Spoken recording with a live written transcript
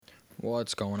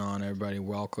What's going on, everybody?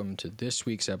 Welcome to this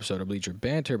week's episode of Bleacher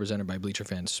Banter, presented by Bleacher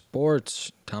Fan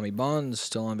Sports. Tommy Buns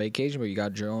still on vacation, but you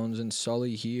got Jones and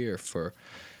Sully here for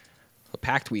a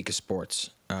packed week of sports.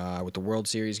 With the World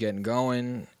Series getting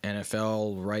going,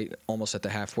 NFL right almost at the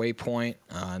halfway point,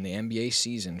 and the NBA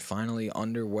season finally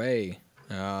underway.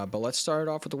 But let's start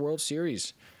off with the World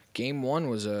Series. Game one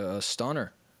was a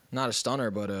stunner, not a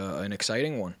stunner, but an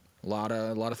exciting one. A lot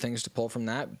of things to pull from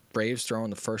that. Braves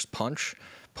throwing the first punch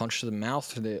to the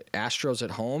mouth to the Astros at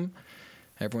home.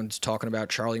 Everyone's talking about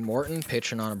Charlie Morton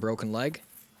pitching on a broken leg.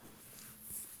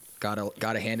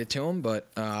 Gotta hand it to him, but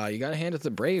you gotta hand it to the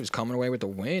Braves coming away with the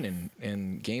win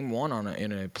in game one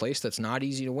in a place that's not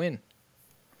easy to win.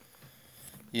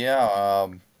 Yeah,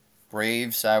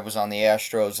 Braves. I was on the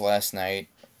Astros last night.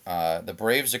 The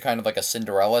Braves are kind of like a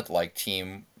Cinderella-like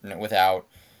team without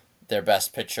their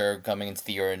best pitcher coming into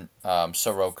the year in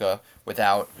Soroka,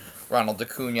 without Ronald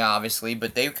Acuna, obviously.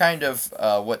 But they kind of,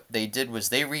 what they did was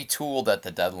they retooled at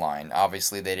the deadline.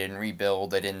 Obviously, they didn't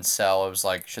rebuild, they didn't sell. It was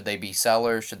like, should they be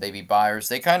sellers? Should they be buyers?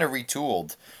 They kind of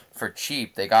retooled for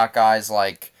cheap. They got guys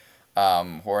like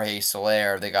Jorge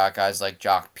Soler. They got guys like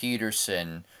Jock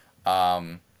Peterson.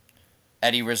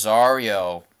 Eddie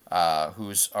Rosario,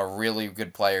 who's a really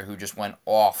good player who just went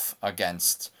off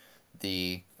against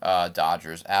the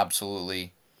Dodgers.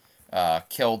 Absolutely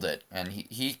killed it. And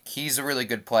he's a really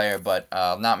good player, but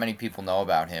not many people know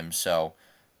about him. So,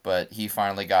 but he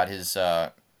finally got his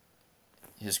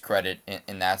credit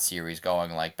in that series,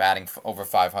 going like batting over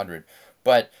 500.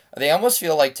 But they almost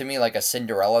feel like, to me, like a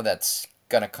Cinderella that's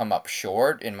gonna come up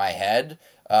short in my head.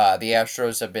 The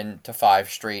Astros have been to 5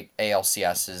 straight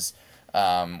ALCSs.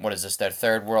 What is this? Their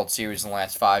third World Series in the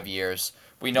last 5 years.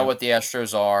 We know what the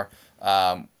Astros are.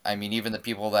 I mean, even the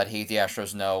people that hate the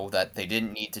Astros know that they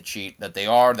didn't need to cheat, that they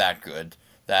are that good,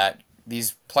 that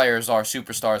these players are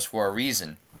superstars for a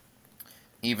reason.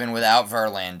 Even without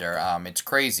Verlander, it's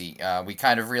crazy. We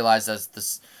kind of realize as the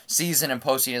season and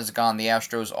postseason has gone, the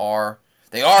Astros are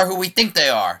who we think they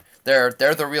are. They're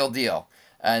the real deal.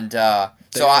 And They are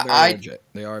very legit.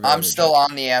 They are very I'm legit. still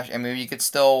on the Astros. I mean, you could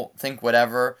still think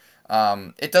whatever.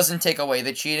 It doesn't take away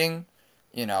the cheating.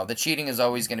 You know, the cheating is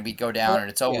always going to go down, and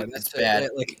it's always it's bad.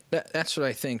 That's what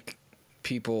I think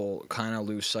people kind of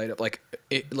lose sight of. Like,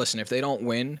 listen, if they don't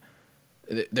win,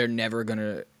 they're never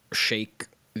gonna shake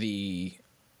the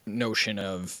notion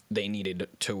of they needed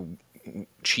to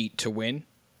cheat to win.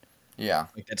 Yeah.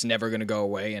 Like, that's never gonna go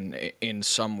away, and in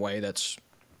some way, that's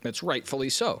rightfully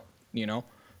so. You know,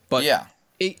 but Yeah.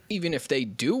 even if they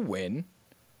do win,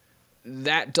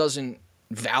 that doesn't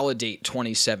validate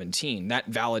 2017.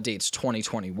 That validates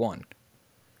 2021.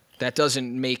 That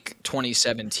doesn't make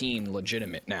 2017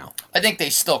 legitimate now. I think they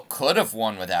still could have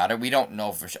won without it. We don't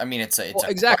know for sure. I mean, it's a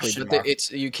Exactly, question but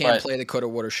mark. you can't But play the coulda,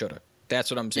 woulda, shoulda.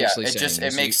 That's what I'm yeah, basically it saying. just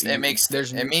it makes it makes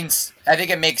There's it means I think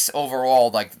it makes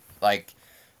overall like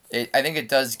I think it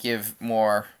does give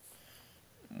more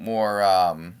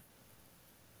you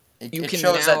it can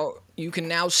shows now you can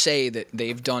now say that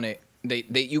they've done it.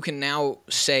 You can now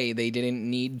say they didn't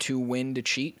need to win to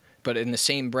cheat, but in the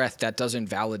same breath, that doesn't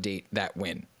validate that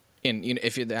win.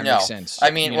 If that no. makes sense.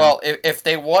 I mean, well, if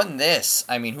they won this,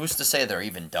 I mean, who's to say they're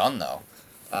even done though?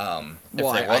 If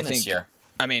Well, they I won this think. year.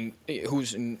 I mean,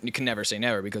 you can never say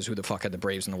never, because who the fuck had the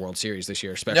Braves in the World Series this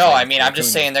year, especially No, I after mean, I'm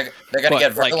just Acuna. saying they're gonna But,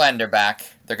 get like, Verlander back.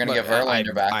 They're gonna get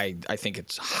Verlander back. I think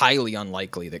it's highly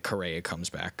unlikely that Correa comes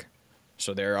back.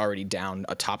 So they're already down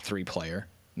a top 3 player.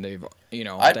 They've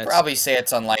I'd probably say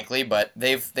it's unlikely, but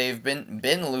they've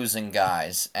been losing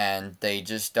guys, and they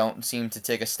just don't seem to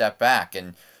take a step back.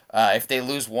 And if they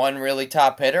lose one really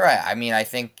top hitter, I mean, I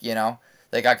think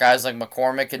they got guys like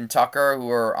McCormick and Tucker who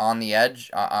are on the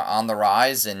edge, on the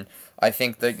rise, and I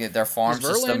think their farm Is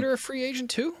system. Verlander a free agent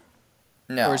too,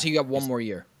 No, or has he got one more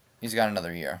year? he's got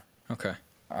another year. Okay,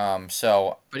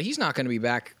 So but he's not going to be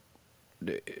back.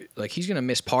 Like, he's going to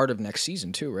miss part of next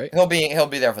season too, right? he'll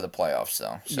be there for the playoffs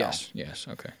though. So. Yes.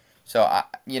 Okay. So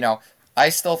I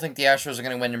still think the Astros are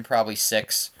going to win in probably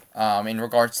 6. In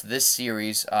regards to this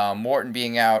series, Morton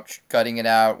being out, cutting it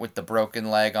out with the broken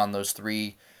leg on those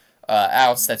 3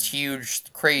 outs, that's huge,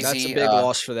 crazy. That's a big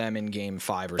loss for them in Game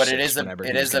 5 or but 6.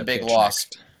 it is a big loss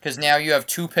because now you have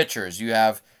 2 pitchers. You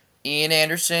have Ian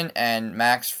Anderson and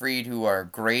Max Fried, who are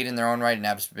great in their own right and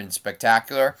have been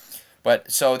spectacular.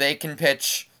 But so they can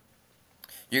pitch.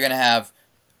 You're going to have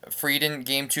Fried in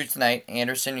Game 2 tonight,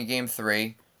 Anderson in Game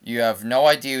 3. You have no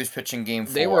idea who's pitching Game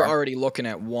 4. They were already looking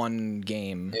at one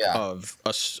game Yeah. of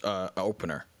a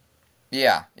opener.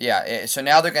 Yeah. So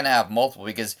now they're gonna have multiple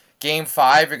because Game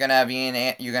 5 you're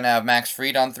gonna have Max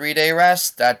Fried on 3-day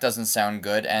rest. That doesn't sound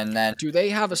good. And then Do they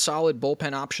have a solid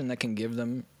bullpen option that can give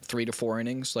them 3 to 4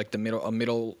 innings, like a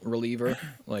middle reliever,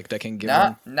 like that can give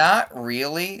them. Not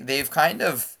really. They've kind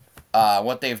of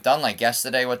what they've done. Like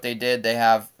yesterday, what they did, they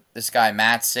have this guy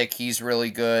Matzik. He's really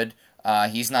good.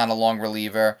 He's not a long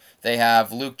reliever. They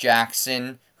have Luke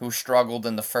Jackson, who struggled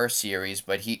in the first series,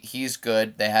 but he's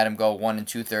good. They had him go 1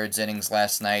 2/3 innings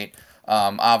last night.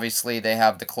 Obviously, they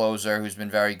have the closer, who's been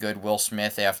very good, Will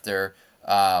Smith, after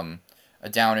a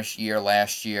downish year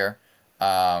last year.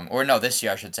 Or no, this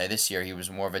year I should say. This year he was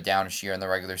more of a downish year in the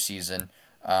regular season.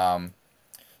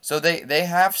 So they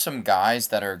have some guys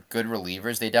that are good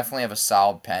relievers. They definitely have a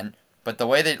solid pen. But the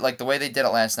way they did it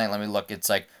last night, let me look. It's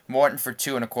like Morton for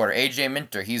 2 1/4. AJ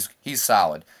Minter, he's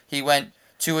solid. He went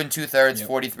 2 2/3, Yep.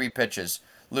 43 pitches.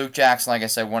 Luke Jackson, like I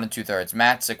said, 1 2/3.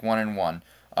 Matzik 1 1.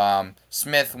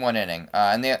 Smith 1 inning.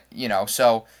 And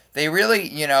so they really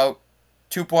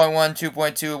 2.1,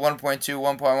 2.2, 1.2,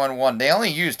 1.11. They only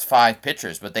used 5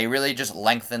 pitchers, but they really just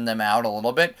lengthened them out a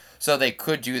little bit, so they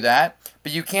could do that.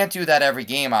 But you can't do that every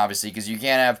game, obviously, because you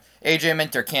can't have AJ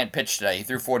Minter can't pitch today. He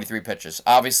threw 43 pitches.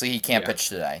 Obviously, he can't pitch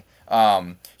today.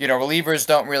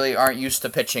 Relievers aren't used to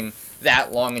pitching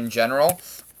that long in general.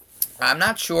 I'm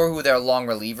not sure who their long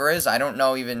reliever is. I don't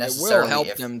know even necessarily. It will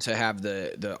help them to have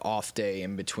the off day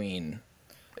in between.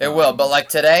 It will, but like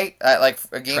today, like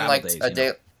a game like days, a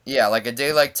day, yeah, like a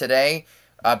day like today,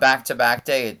 back-to-back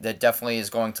day, that definitely is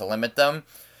going to limit them.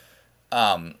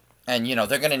 And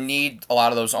they're going to need a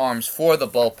lot of those arms for the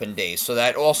bullpen days. So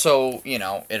that also,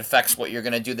 it affects what you're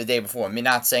going to do the day before. I mean,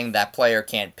 not saying that player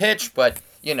can't pitch, but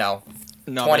no,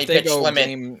 20 if they pitch go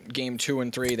limit. Game 2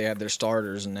 and 3, they have their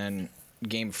starters, and then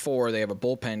game 4 they have a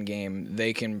bullpen game.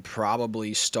 They can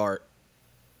probably start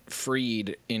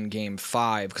Fried in game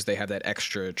 5 because they have that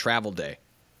extra travel day.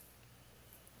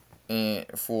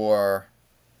 For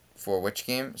which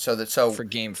game? For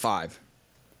game 5.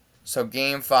 So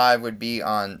game 5 would be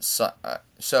on so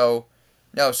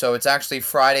it's actually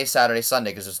Friday, Saturday,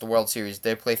 Sunday, because it's the World Series.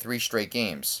 They play 3 straight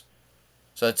games.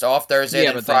 So it's off Thursday,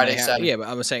 then Friday, Saturday. Yeah, but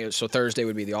I was saying, so Thursday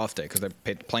would be the off day because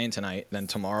they're playing tonight. Then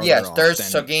tomorrow, yes, they're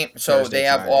Thursday. Off, So they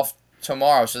have off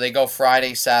tomorrow. So they go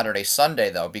Friday, Saturday,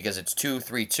 Sunday though, because it's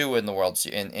 2-3-2 in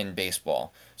the in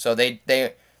baseball. So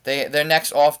their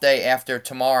next off day after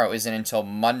tomorrow isn't until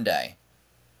Monday.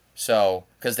 So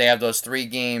because they have those 3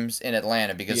 games in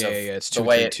Atlanta because it's the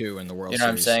way 2-3-2 in the World Series. You know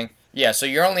what I'm saying? Yeah. So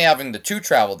you're only having the 2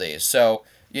 travel days. So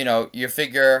you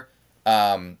figure.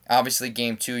 Obviously,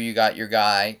 game 2 you got your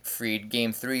guy Fried.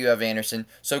 Game 3 you have Anderson.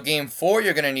 So game 4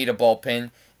 you're gonna need a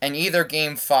bullpen, and either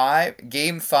game 5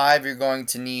 you're going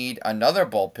to need another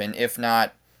bullpen. If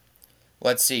not,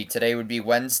 let's see, today would be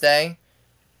Wednesday.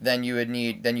 Then you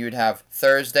would have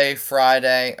Thursday,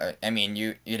 Friday.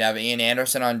 You'd have Ian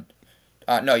Anderson on.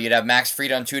 No, you'd have Max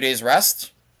Fried on 2 days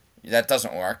rest. That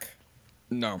doesn't work.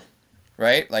 No.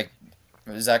 Right? Like,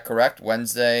 is that correct?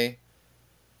 Wednesday.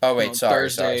 Oh wait,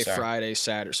 Thursday, Friday,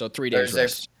 Saturday. So 3 days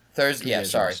rest. Thursday,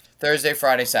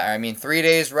 Friday, Saturday. 3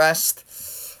 days rest.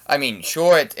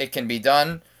 Sure, it can be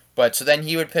done, but so then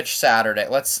he would pitch Saturday.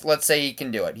 Let's say he can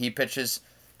do it. He pitches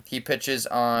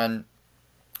on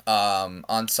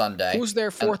Sunday. Who's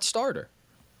their 4th starter?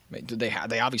 Do they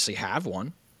have? They obviously have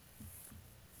one.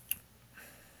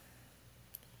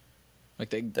 Like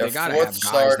they gotta have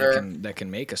guys that can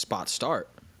make a spot start.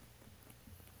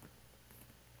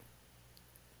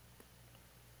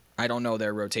 I don't know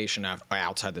their rotation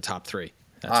outside the top 3.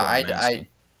 That's what I'm asking.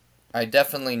 I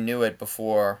definitely knew it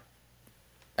before.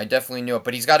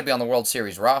 But he's got to be on the World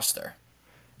Series roster.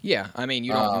 Yeah,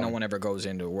 you don't. No one ever goes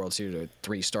into a World Series with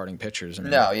 3 starting pitchers.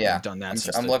 No, yeah, they've done that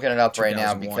since I'm looking it up right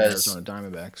now because Arizona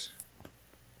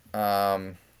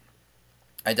Diamondbacks.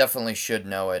 I definitely should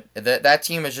know it. That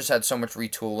team has just had so much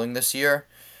retooling this year.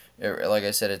 Like I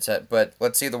said, but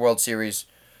let's see the World Series.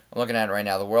 I'm looking at it right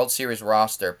now. The World Series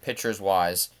roster, pitchers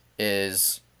wise,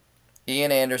 is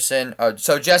Ian Anderson.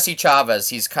 So Jesse Chavez,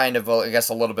 he's kind of, I guess,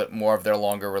 a little bit more of their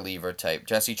longer reliever type.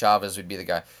 Jesse Chavez would be the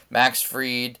guy. Max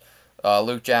Fried,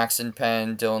 Luke Jackson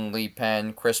pen, Dylan Lee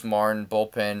pen, Chris Martin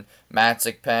bullpen,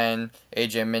 Matzik pen,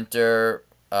 AJ Minter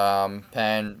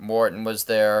pen, Morton was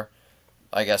there,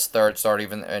 I guess third start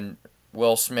even, and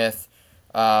Will Smith,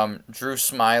 Drew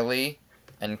Smiley,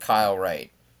 and Kyle Wright.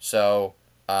 So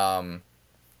it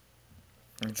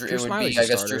would be, I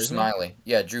guess, Drew Smiley.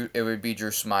 Yeah, it would be Drew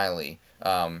Smiley.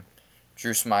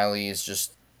 Drew Smiley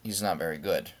is he's not very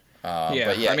good. But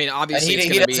yeah, obviously it's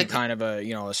going to be kind of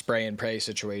a spray and pray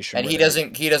situation. And he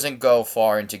doesn't go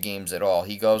far into games at all.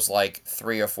 He goes like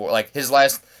 3 or 4. Like his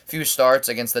last few starts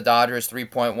against the Dodgers,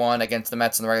 3.1, against the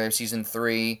Mets in the regular season,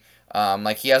 3.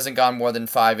 Like he hasn't gone more than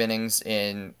 5 innings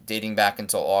dating back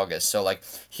until August. So like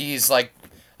he's like,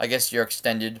 I guess, your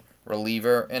extended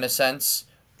reliever in a sense.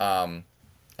 And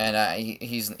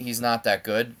he's not that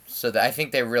good. So I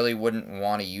think they really wouldn't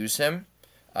want to use him.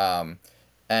 And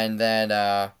then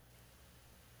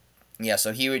yeah,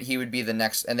 so he would be the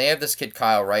next. And they have this kid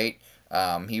Kyle Wright.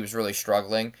 He was really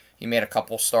struggling. He made a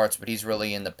couple starts, but he's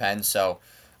really in the pen. So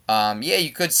yeah,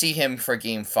 you could see him for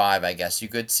Game 5. I guess you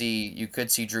could see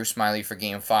Drew Smiley for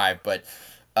Game 5. But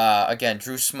again,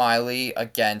 Drew Smiley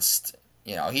against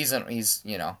he's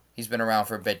been around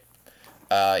for a bit.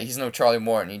 He's no Charlie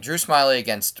Morton. Drew Smiley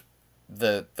against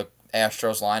the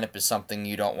Astros lineup is something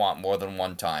you don't want more than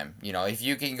one time. If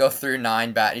you can go through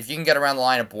if you can get around the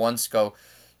lineup once, go,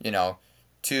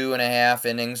 2.5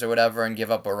 innings or whatever, and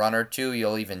give up a run or two,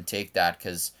 you'll even take that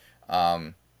because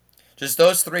just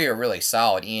those three are really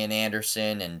solid. Ian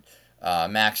Anderson and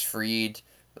Max Fried,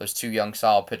 those two young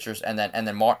solid pitchers, and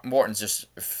then Morton's just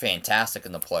fantastic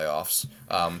in the playoffs.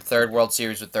 Third World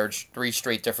Series with three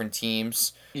straight different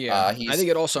teams. Yeah, I think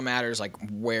it also matters like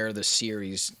where the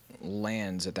series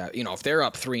lands at that. If they're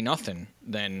up 3-0,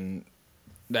 then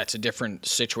that's a different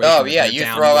situation. Oh yeah, you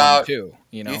throw out 2,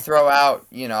 You throw out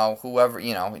whoever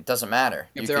it doesn't matter.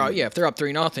 If they're up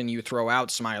 3-0, you throw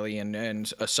out Smiley and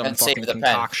some And fucking save the pen.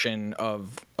 concoction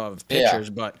of pitchers.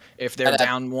 Yeah. But if they're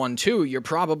down 1-2, you're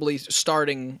probably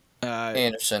starting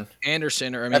Anderson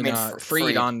or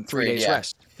Fried on 3 days yeah.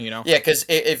 rest. Yeah, because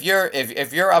if you're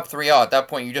up 3-0 at that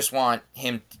point, you just want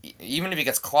him, even if he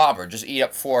gets clobbered, just eat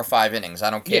up 4 or 5 innings. I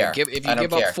don't care. Yeah, if you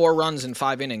give up 4 runs in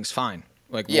 5 innings, fine.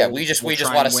 Like we just want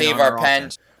to save our pen.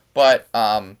 Offense. But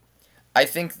I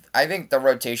think the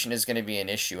rotation is going to be an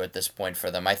issue at this point for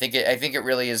them. I think it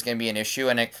really is going to be an issue,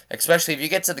 and especially if you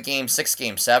get to the Game 6,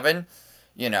 Game 7,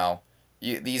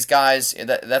 these guys.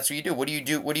 That's what you do. What do you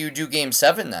do? What do you do Game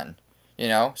 7 then?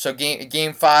 So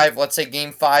game 5. Let's say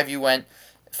Game 5 you went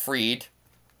Fried.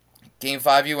 Game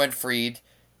 5 you went Fried.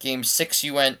 Game 6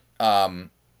 you went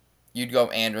you'd go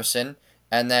Anderson,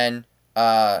 and then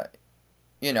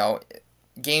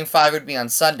Game 5 would be on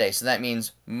Sunday, so that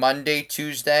means Monday,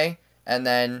 Tuesday, and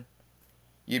then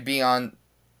you'd be on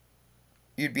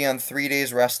 3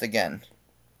 days rest again.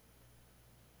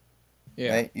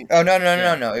 Yeah. Right? Oh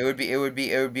no. It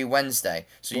would be Wednesday.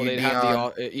 So you'd be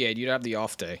on. You'd have the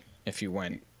off day if you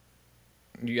went.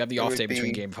 You have the off day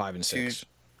between Game 5 and 6.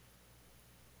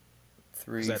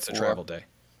 3, that's 4. a travel day.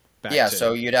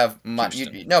 So you'd have but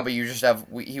you just have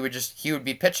he would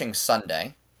be pitching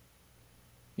Sunday.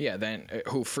 Yeah, then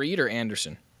who, Fried or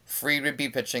Anderson? Fried would be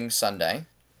pitching Sunday.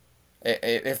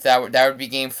 If that would be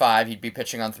Game 5, he'd be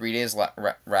pitching on 3 days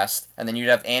rest, and then you'd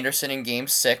have Anderson in Game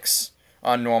 6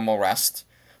 on normal rest.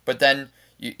 But then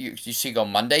you see, go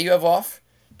Monday you have off,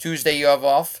 Tuesday you have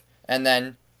off, and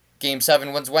then Game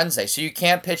 7 was Wednesday. So you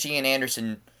can't pitch Ian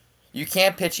Anderson. You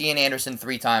can't pitch Ian Anderson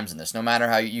 3 times in this, no matter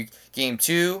how Game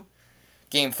 2.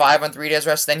 Game 5 on 3 days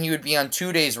rest, then he would be on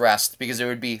 2 days rest because it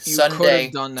would be Sunday could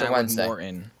have done that to Wednesday. With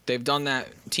Morton. They've done that.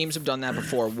 Teams have done that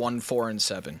before. 1, 4, and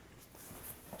 7.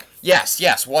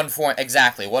 Yes, 1, 4,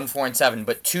 exactly 1, 4, and 7.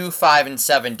 But 2, 5, and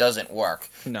 7 doesn't work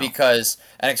because,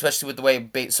 and especially with the way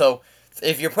so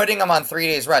if you're putting them on 3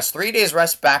 days rest, 3 days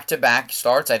rest back to back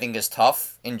starts, I think is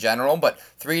tough in general. But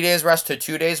 3 days rest to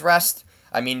 2 days rest,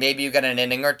 I mean, maybe you get an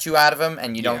inning or two out of him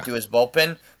and you don't do his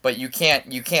bullpen, but you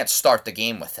can't start the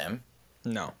game with him.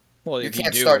 No. Well, you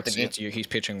can't start the game. He's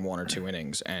pitching 1 or 2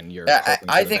 innings, and you're.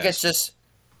 I think it's just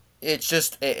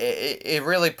it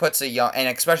really puts a young, and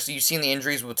especially you've seen the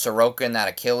injuries with Soroka and that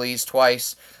Achilles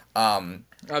twice. I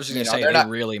was just gonna say they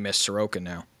really miss Soroka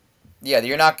now. Yeah,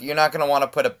 you're not gonna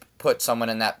want to put someone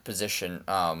in that position,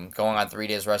 going on 3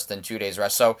 days rest and 2 days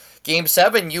rest. So Game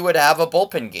 7, you would have a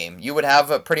bullpen game. You would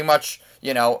have pretty much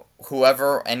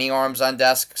whoever, any arms on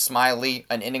desk, Smiley,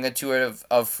 an inning or two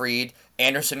of Fried.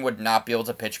 Anderson would not be able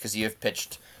to pitch because you have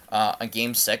pitched on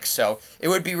Game 6. So it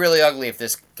would be really ugly if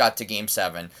this got to Game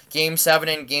 7. Game 7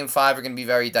 and Game 5 are going to be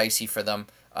very dicey for them.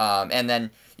 And then,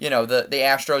 the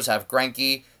Astros have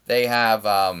Greinke. They have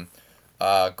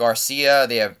Garcia.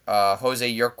 They have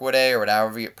Jose Urquidy, or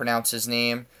whatever you pronounce his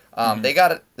name. They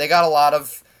got a lot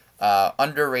of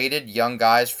underrated young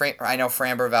guys. I know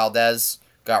Framber Valdez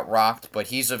got rocked, but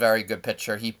he's a very good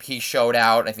pitcher. He showed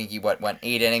out. I think he went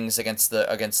 8 innings against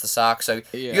the Sox. So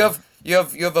you have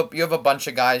a bunch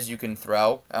of guys you can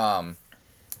throw,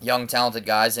 young talented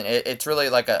guys, and it's really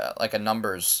like a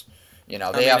numbers.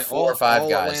 They have 4 or 5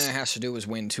 guys. All Atlanta has to do is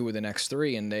win 2 of the next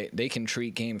 3, and they can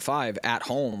treat Game 5 at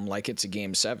home like it's a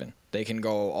Game 7. They can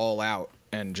go all out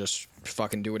and just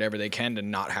fucking do whatever they can to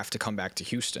not have to come back to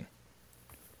Houston.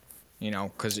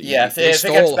 Because if they it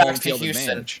stole gets home back field to Houston.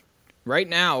 advantage. Right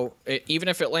now, even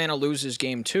if Atlanta loses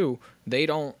Game 2, they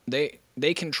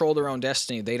control their own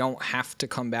destiny. They don't have to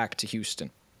come back to Houston.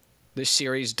 this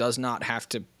series does not have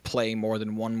to play more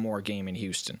than one more game in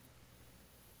Houston.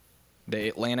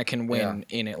 Atlanta can win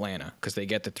in Atlanta because they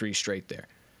get the 3 straight there.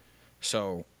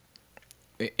 So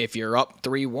if you're up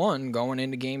 3-1 going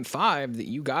into Game 5,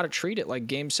 you got to treat it like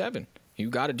Game 7. You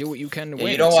got to do what you can to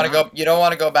win. You don't want to go. You don't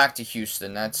want to go back to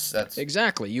Houston. That's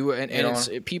exactly.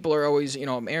 People are always,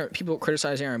 people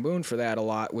criticize Aaron Boone for that a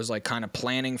lot. Was like kind of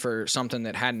planning for something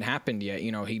that hadn't happened yet.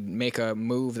 He'd make a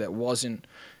move that wasn't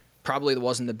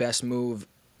the best move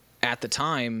at the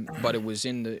time, but it was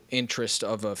in the interest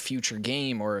of a future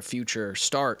game or a future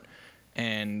start.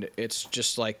 And it's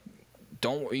just like,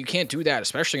 you can't do that,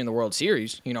 especially in the World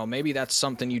Series. Maybe that's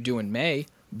something you do in May,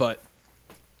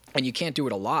 and you can't do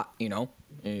it a lot.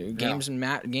 Games in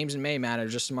May matter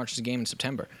just as much as a game in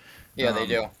September. Yeah, they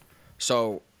do.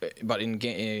 So, but in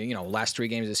last 3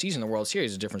 games of the season, the World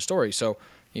Series is a different story. So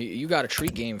you got to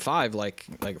treat Game 5 like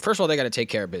first of all, they got to take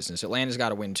care of business. Atlanta's got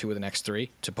to win 2 of the next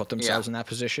 3 to put themselves in that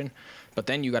position. But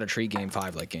then you got to treat Game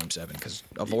 5 like Game 7 because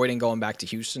avoiding going back to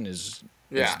Houston is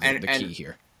the key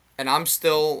here. And I'm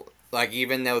still. Like,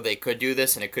 even though they could do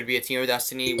this, and it could be a team of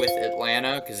destiny with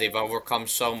Atlanta, because they've overcome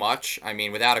so much. I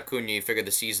mean, without Acuna, you figure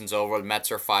the season's over. The Mets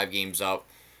are 5 games up.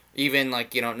 Even,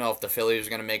 you don't know if the Phillies are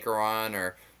going to make a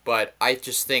run, but I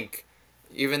just think,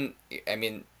 the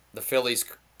Phillies,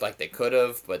 they could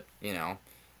have, but, they're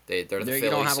the Phillies. You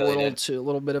don't have a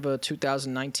little bit of a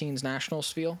 2019's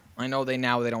Nationals feel? I know they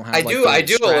don't have, I do a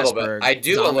little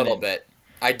bit.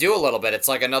 I do a little bit. It's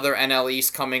like another NL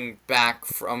East coming back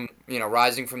from,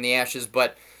 rising from the ashes.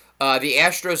 But the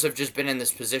Astros have just been in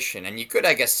this position. And you could,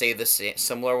 I guess, say this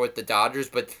similar with the Dodgers.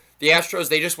 But the Astros,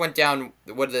 they just went down.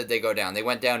 What did they go down? They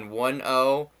went down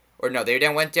 1-0. Or no,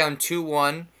 went down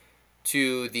 2-1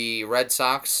 to the Red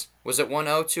Sox. Was it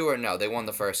 1-0-2 or no? They won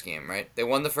the first game, right? They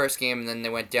won the first game and then they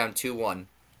went down 2-1.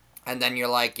 And then you're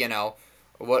like,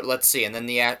 what? Let's see. And then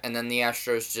the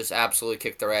Astros just absolutely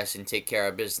kick their ass and take care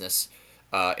of business.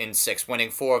 In 6, winning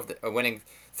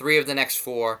 3 of the next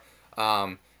 4.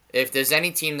 If there's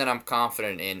any team that I'm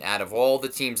confident in out of all the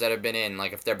teams that have been in,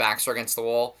 if their backs are against the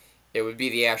wall, it would be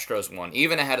the Astros one,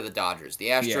 even ahead of the Dodgers. The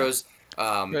Astros.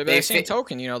 By the same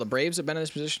token, the Braves have been in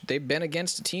this position. They've been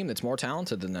against a team that's more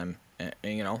talented than them.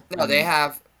 No, they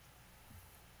have.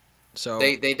 So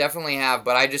they definitely have,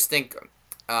 but I just think.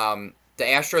 The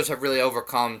Astros have really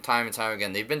overcome time and time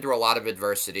again. They've been through a lot of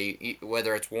adversity,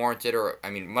 whether it's warranted or,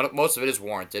 most of it is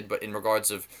warranted, but in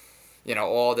regards of,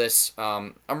 all this,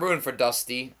 I'm rooting for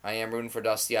Dusty. I am rooting for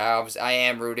Dusty. I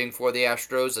am rooting for the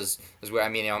Astros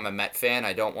I'm a Met fan.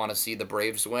 I don't want to see the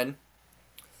Braves win.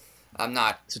 I'm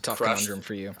not It's a tough crushed. conundrum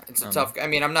for you. It's a tough,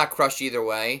 I'm not crushed either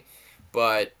way,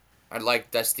 but I'd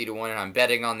like Dusty to win, and I'm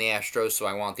betting on the Astros, so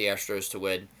I want the Astros to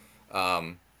win.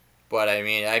 But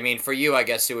for you, I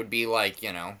guess it would be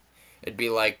it'd be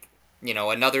like,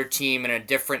 another team in a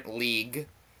different league.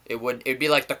 It'd be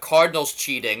like the Cardinals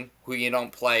cheating, who you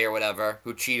don't play or whatever,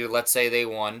 who cheated. Let's say they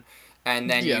won, and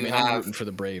then I'm rooting for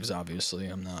the Braves. Obviously,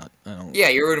 I'm not. I don't. Yeah,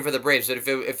 you're rooting for the Braves. But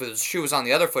if the shoe was on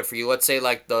the other foot for you, let's say the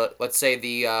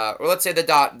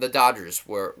Dodgers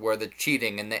were the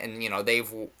cheating, and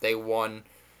they won.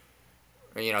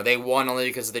 They won only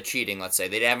because of the cheating, let's say.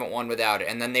 They haven't won without it.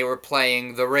 And then they were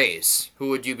playing the Rays. Who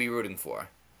would you be rooting for?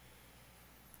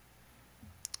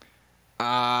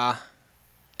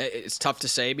 It's tough to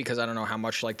say because I don't know how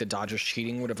much the Dodgers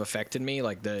cheating would have affected me.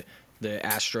 The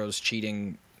Astros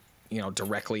cheating,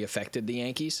 directly affected the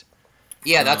Yankees.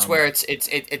 Yeah, that's where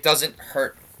it doesn't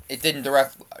hurt. It didn't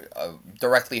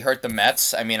directly hurt the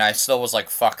Mets. I still was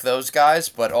fuck those guys,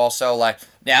 but also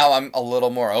now I'm a little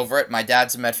more over it. My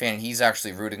dad's a Met fan, and he's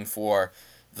actually rooting for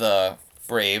the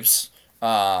Braves.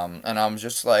 And I'm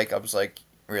just I was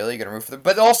really gonna root for them.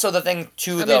 But also the thing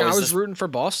too, I was rooting for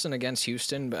Boston against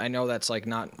Houston, but I know that's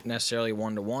not necessarily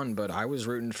 1-1. But I was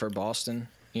rooting for Boston,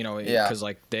 because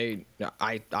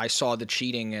I saw the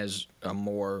cheating as a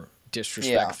more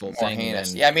disrespectful thing.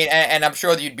 Heinous. And I'm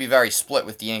sure that you'd be very split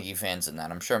with the Yankee fans in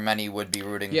that. I'm sure many would be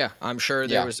rooting. Yeah, I'm sure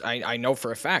there was. I know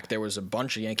for a fact there was a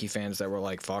bunch of Yankee fans that were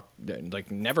fuck,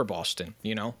 never Boston.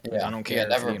 I don't care.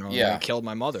 Never, they killed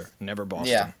my mother. Never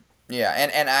Boston. Yeah,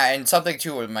 and something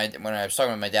too when I was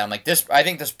talking with my dad, I'm this. I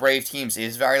think this Brave teams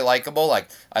is very likable.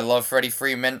 I love Freddie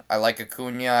Freeman. I like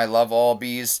Acuna. I love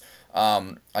Albies.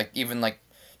 They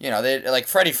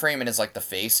Freddie Freeman is the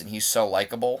face, and he's so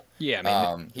likable.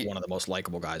 Yeah, he's one of the most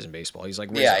likable guys in baseball. He's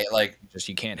just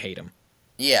you can't hate him.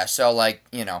 Yeah, so they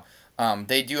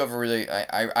do have a really.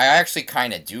 I actually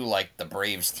kind of do like the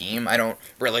Braves team. I don't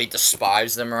really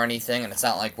despise them or anything, and it's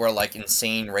not like we're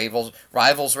insane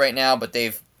rivals right now. But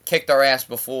they've kicked our ass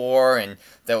before, and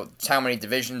how many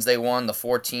divisions they won, the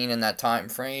 14 in that time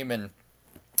frame, and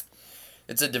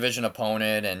it's a division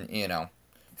opponent, and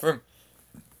for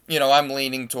I'm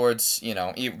leaning towards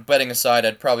betting aside,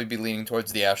 I'd probably be leaning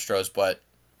towards the Astros, but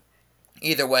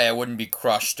either way, I wouldn't be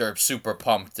crushed or super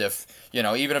pumped if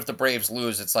even if the Braves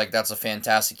lose, it's like that's a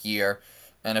fantastic year,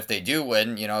 and if they do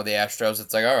win, the Astros,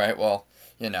 it's like all right, well,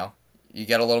 you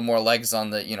get a little more legs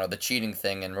on the the cheating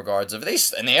thing in regards of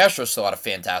and the Astros still had a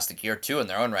fantastic year too in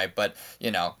their own right, but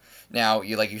now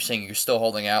you're saying you're still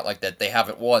holding out like that they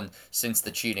haven't won since the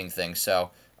cheating thing,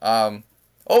 so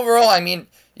overall, I mean,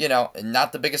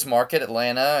 not the biggest market,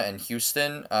 Atlanta and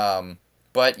Houston.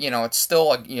 But, it's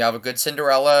still, you have a good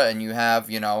Cinderella, and you have,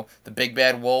 the big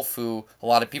bad wolf who a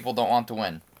lot of people don't want to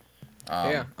win.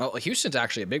 Yeah. Oh, Houston's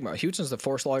actually a big market. Houston's the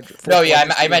fourth largest. No,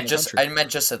 yeah, I meant just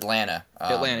Atlanta.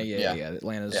 Atlanta, yeah.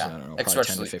 Atlanta's, I don't know, probably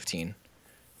 10 to 15.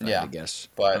 I guess.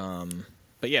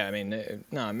 But yeah, I mean, it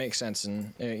makes sense.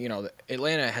 And,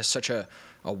 Atlanta has such a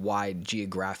wide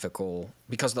geographical,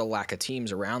 because of the lack of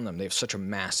teams around them, they have such a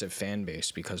massive fan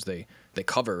base because they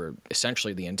cover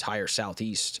essentially the entire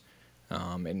Southeast.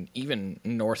 And even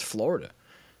North Florida,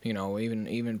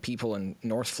 even people in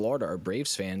North Florida are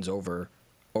Braves fans over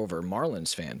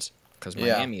Marlins fans because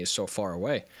Miami is so far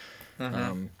away.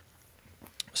 Mm-hmm.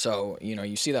 So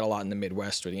you see that a lot in the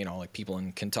Midwest, where like people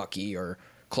in Kentucky or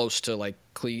close to like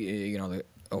the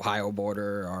Ohio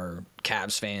border are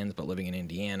Cavs fans, but living in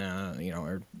Indiana,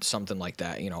 or something like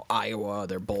that. Iowa,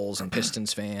 they're Bulls and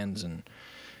Pistons fans, and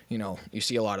you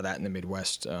see a lot of that in the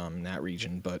Midwest, in that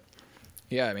region, but.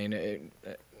 Yeah, I mean,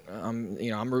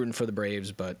 I'm rooting for the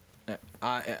Braves, but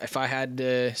if I had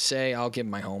to say, I'll give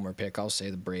my homer pick. I'll say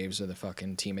the Braves are the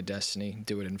fucking team of destiny.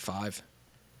 Do it in 5.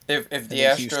 If the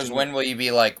Astros win, will you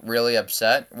be like really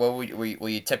upset? Will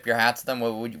you tip your hat to them?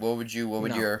 What would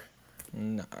your?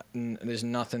 No, there's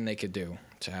nothing they could do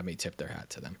to have me tip their hat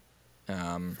to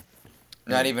them.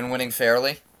 Not even winning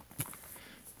fairly.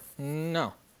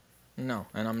 No, and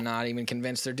I'm not even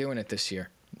convinced they're doing it this year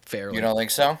fairly. You don't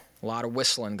think so? A lot of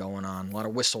whistling going on. A lot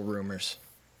of whistle rumors.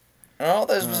 Oh,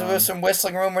 there's some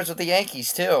whistling rumors with the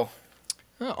Yankees, too.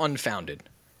 Unfounded.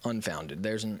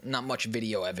 There's not much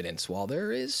video evidence. While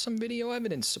there is some video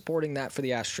evidence supporting that for the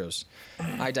Astros.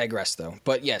 I digress, though.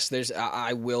 But yes,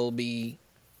 I will be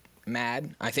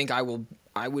mad. I think I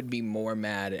would be more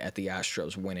mad at the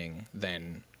Astros winning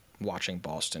than watching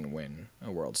Boston win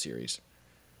a World Series.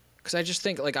 Because I just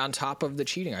think, like, on top of the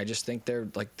cheating, I just think they're,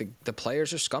 like, the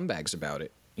players are scumbags about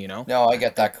it. No, I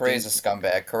get that. Correa's a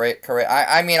scumbag. Correa.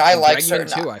 I mean, I like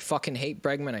Bregman too. I fucking hate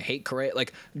Bregman. I hate Correa.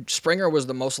 Like, Springer was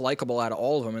the most likable out of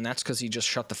all of them, and that's because he just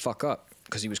shut the fuck up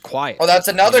because he was quiet. Well, that's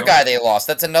another guy they lost.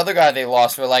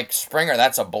 For like Springer.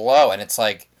 That's a blow, and it's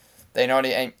like they don't.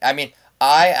 I mean,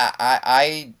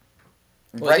 Bregman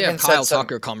Kyle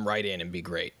Tucker come right in and be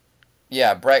great.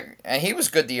 Yeah, and he was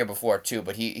good the year before too,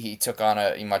 but he took on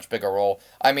a much bigger role.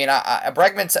 I mean,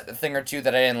 Bregman said a thing or two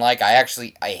that I didn't like. I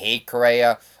hate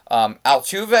Correa.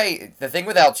 Altuve. The thing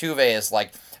with Altuve is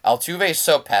like Altuve is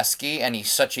so pesky, and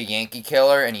he's such a Yankee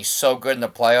killer, and he's so good in the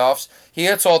playoffs. He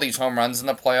hits all these home runs in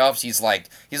the playoffs. He's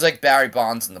like Barry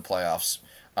Bonds in the playoffs.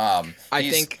 I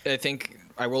think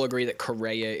I will agree that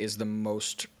Correa is the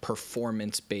most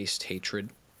performance-based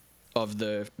hatred of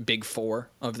the big four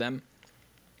of them.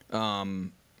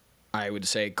 I would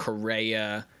say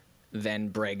Correa, then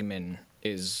Bregman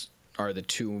are the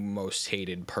two most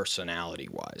hated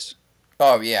personality-wise.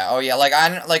 Oh yeah.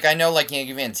 I know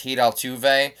Yankee fans hate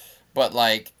Altuve, but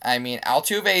I mean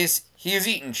he's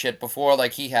eaten shit before. I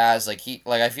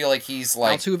feel like he's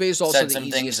Altuve's also the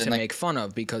easiest to make fun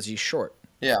of because he's short.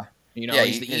 Yeah. He's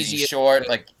the easiest. He's short.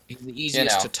 He's the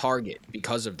easiest to target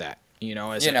because of that.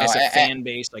 As a fan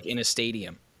base, in a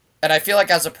stadium. And I feel like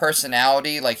as a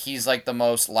personality, he's the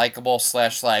most likable /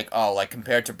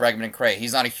 compared to Bregman and Correa,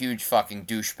 he's not a huge fucking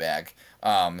douchebag.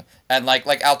 And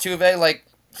Altuve,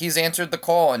 he's answered the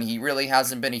call, and he really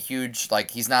hasn't been a huge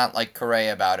he's not like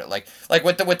Correa about it.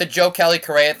 With the Joe Kelly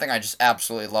Correa thing, I just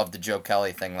absolutely loved the Joe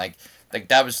Kelly thing.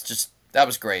 That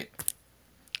was great.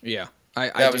 Yeah,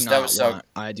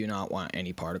 I do not want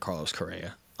any part of Carlos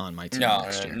Correa on my team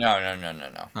next year. No.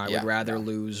 I would rather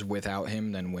lose without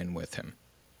him than win with him.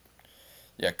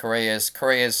 Yeah, Correa's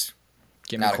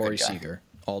give me Corey Seager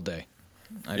all day.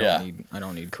 I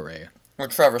don't need Correa. Or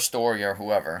Trevor Story or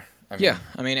whoever. I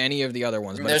mean any of the other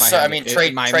ones. But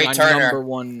Trey Turner. Number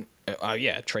one,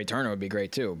 Trey Turner would be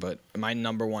great too. But my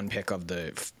number one pick of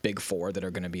the big four that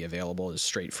are going to be available as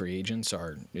straight free agents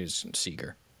is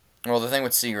Seager. Well, the thing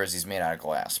with Seager is he's made out of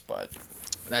glass, but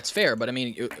that's fair. But I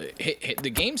mean,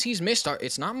 the games he's missed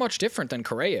it's not much different than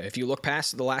Correa. If you look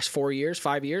past the last 5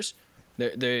 years.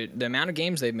 The amount of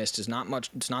games they've missed is not much.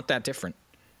 It's not that different.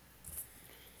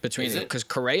 between Is it? because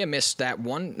Correa missed that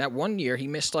one year. He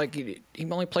missed he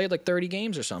only played like 30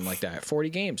 games or something like that, 40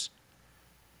 games.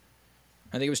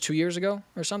 I think it was 2 years ago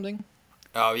or something.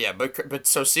 Oh yeah, but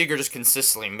so Seager just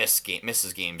consistently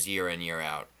misses games year in year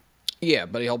out. Yeah,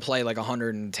 but he'll play like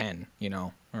 110,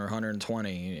 or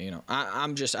 120.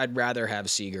 I'd rather have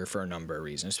Seager for a number of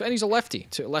reasons, and he's a lefty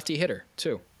hitter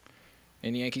too,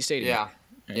 in Yankee Stadium. Yeah,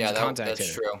 And yeah, he's a contact that's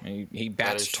hitter. true. And he That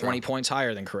bats is 20 true. points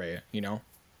higher than Correa. Yeah,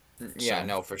 So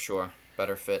no, for sure,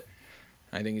 better fit.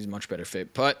 I think he's a much better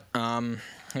fit. But I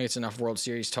think it's enough World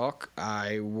Series talk.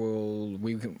 We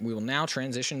will now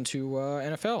transition to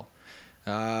NFL.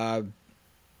 A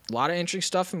lot of interesting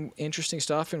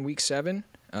stuff in Week 7.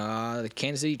 The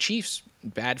Kansas City Chiefs,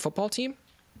 bad football team.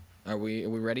 Are we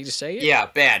ready to say it? Yeah,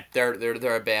 bad.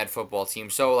 They're a bad football team.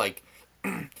 So like,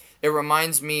 it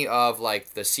reminds me of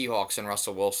like the Seahawks and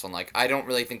Russell Wilson. Like I don't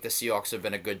really think the Seahawks have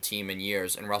been a good team in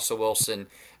years, and Russell Wilson.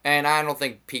 And I don't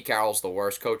think Pete Carroll's the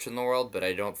worst coach in the world, but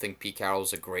I don't think Pete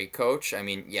Carroll's a great coach. I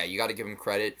mean, yeah, you got to give him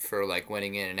credit for like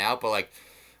winning in and out, but like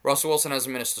Russell Wilson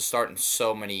hasn't missed a start in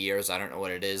so many years. I don't know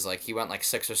what it is. Like he went like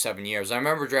 6 or 7 years. I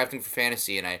remember drafting for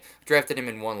fantasy, and I drafted him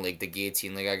in one league, the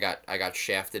Guillotine League. I got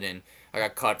shafted in. I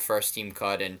got cut, first team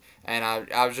cut, and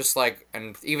I was just like,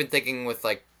 and even thinking with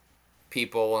like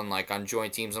people and like on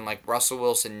joint teams, I'm like Russell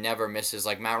Wilson never misses,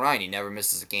 like Matt Ryan, he never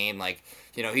misses a game. Like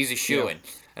he's a shoe Yeah. in.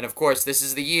 And of course, this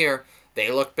is the year they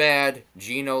look bad.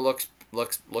 Geno looked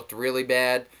really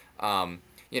bad.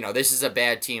 This is a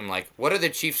bad team. Like, what are the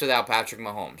Chiefs without Patrick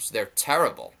Mahomes? They're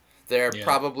terrible. They're Yeah,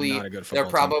 probably not a good they're football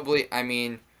team. probably. I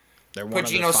mean, They're one put of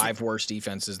the Geno 5 worst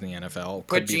defenses in the NFL.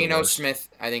 put Could be the Geno worst. Smith.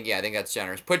 I think that's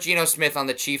generous. Put Geno Smith on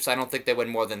the Chiefs. I don't think they win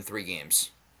more than 3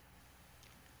 games.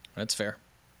 That's fair.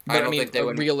 I But I don't mean, think they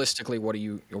win. realistically, what are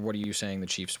you saying the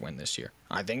Chiefs win this year?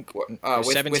 I think With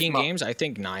 17 games. I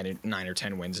think nine or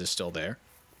 10 wins is still there.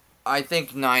 I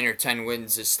think 9 or 10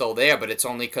 wins is still there, but it's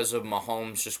only because of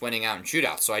Mahomes just winning out in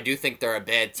shootouts. So I do think they're a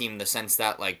bad team in the sense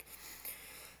that like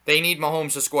they need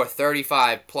Mahomes to score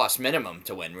 35 plus minimum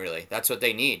to win. Really, that's what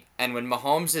they need. And when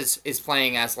Mahomes is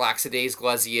playing as lackadaisical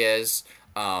as he is,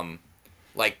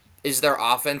 like is their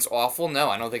offense awful? No,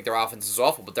 I don't think their offense is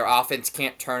awful, but their offense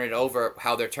can't turn it over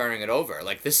how they're turning it over.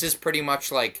 Like this is pretty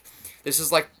much like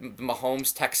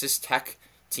Mahomes Texas Tech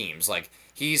teams. Like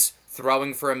he's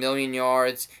throwing for 1,000,000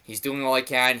 yards. He's doing all he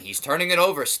can. He's turning it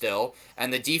over still,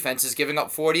 and the defense is giving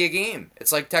up 40 a game.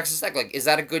 It's like Texas Tech. Like, is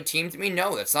that a good team to me?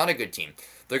 No, that's not a good team.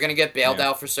 They're gonna get bailed Yeah.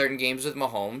 out for certain games with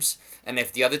Mahomes, and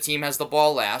if the other team has the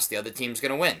ball last, the other team's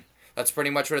gonna win. That's pretty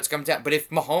much what it's come down. But if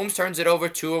Mahomes turns it over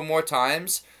 2 or more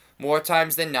times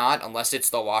than not, unless it's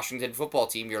the Washington football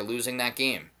team, you're losing that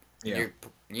game. Yeah.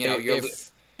 You're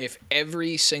If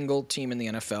every single team in the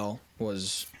NFL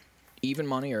was even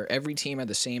money, or every team had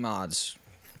the same odds,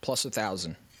 plus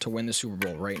 1,000 to win the Super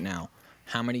Bowl right now,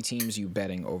 how many teams are you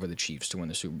betting over the Chiefs to win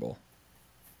the Super Bowl?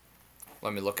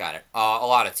 Let me look at it. A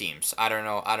lot of teams. I don't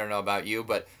know. I don't know about you,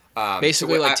 but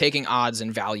Basically, taking odds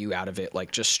and value out of it,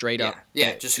 like just straight up,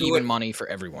 just who even would, money for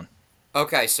everyone.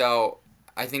 Okay, so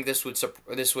I think this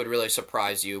would really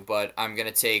surprise you, but I'm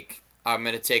gonna take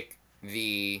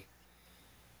the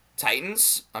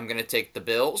Titans. I'm gonna take the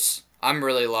Bills. I'm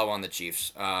really low on the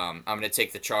Chiefs. I'm gonna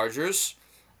take the Chargers.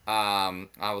 I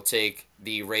will take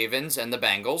the Ravens and the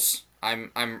Bengals. I'm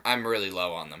really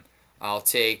low on them. I'll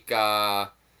take the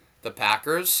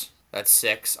Packers. That's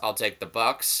 6. I'll take the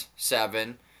Bucks.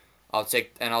 7. I'll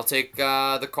take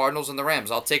the Cardinals and the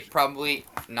Rams. I'll take probably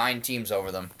 9 teams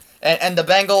over them. And the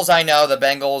Bengals, I know the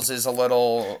Bengals is a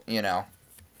little,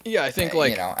 Yeah, I think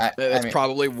it's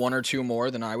probably 1 or 2 more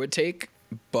than I would take,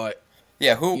 but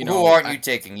yeah. Who aren't you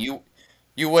taking?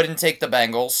 You wouldn't take the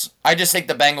Bengals. I just think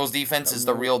the Bengals defense is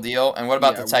the real deal. And what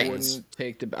about the Titans?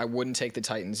 I wouldn't take the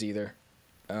Titans either.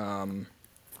 I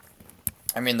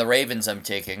mean the Ravens. I'm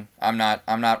taking. I'm not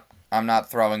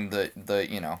throwing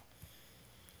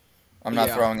I'm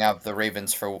not throwing out the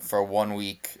Ravens for 1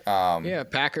 week.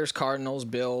 Packers, Cardinals,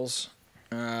 Bills.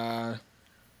 I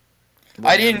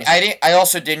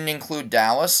also didn't include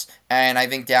Dallas, and I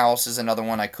think Dallas is another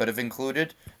one I could have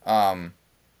included. Chargers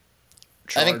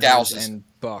I think Dallas and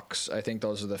Bucks. I think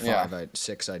those are the 5. Yeah.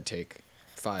 6 I'd take.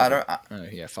 5.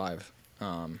 5.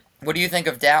 What do you think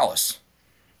of Dallas?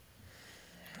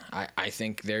 I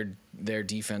think their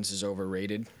defense is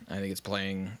overrated. I think it's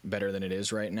playing better than it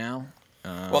is right now.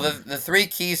 Well, the 3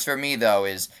 keys for me though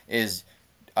is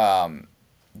Dan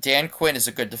Quinn is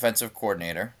a good defensive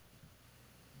coordinator.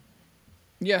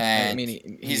 Yeah, and I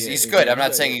mean he's good. I'm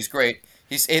not saying he's great.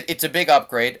 It's a big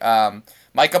upgrade.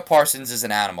 Micah Parsons is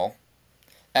an animal.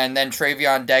 And then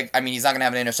Travion Deg, I mean, he's not gonna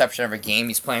have an interception every game.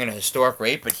 He's playing at a historic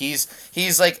rate, but he's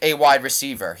like a wide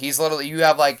receiver. He's literally you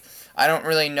have like I don't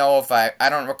really know if I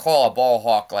don't recall a ball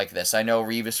hawk like this. I know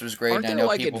Revis was great, Aren't and I there know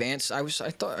like people. advanced? I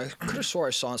thought I could have swore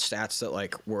I saw stats that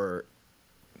like were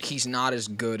he's not as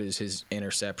good as his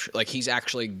interception. Like he's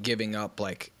actually giving up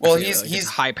like I Well, forget, like a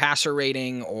high passer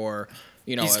rating or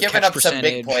he's a given catch up some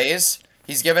big percentage plays.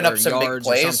 He's given or up some big yards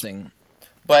or plays, something.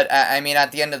 but I mean,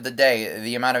 at the end of the day,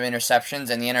 the amount of interceptions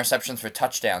and the interceptions for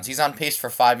touchdowns, he's on pace for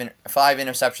five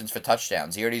interceptions for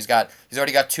touchdowns. He's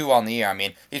already got two on the year. I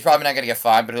mean, he's probably not going to get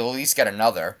five, but he'll at least get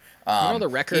another. The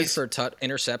record He's for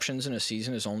interceptions in a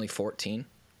season is only 14.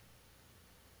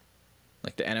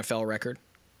 Like the NFL record,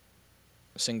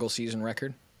 single season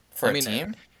record. for I a mean,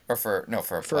 team or for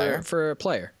a player. for a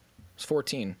player, it's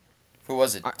 14. Who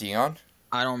was it? Dion.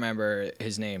 I don't remember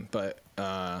his name, but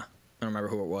I don't remember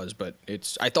who it was. But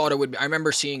I thought it would. I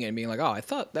remember seeing it and being like, oh, I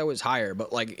thought that was higher.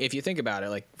 But like, if you think about it,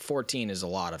 like 14 is a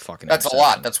lot of fucking. That's a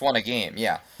lot. That's one a game.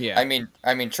 Yeah. Yeah.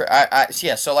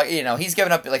 Yeah. So like he's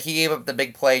given up like he gave up the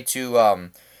big play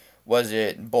to was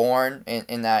it Bourne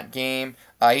in that game?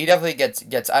 He definitely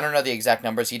gets I don't know the exact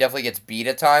numbers. He definitely gets beat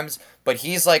at times, but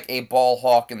he's like a ball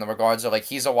hawk in the regards of like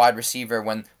he's a wide receiver.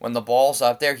 When the ball's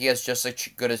out there, he has just as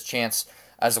good a chance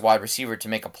as a wide receiver to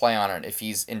make a play on it if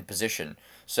he's in position.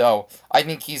 So I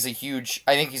think he's a huge.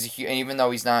 And even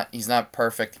though he's not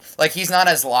perfect. Like he's not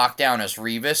as locked down as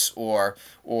Revis or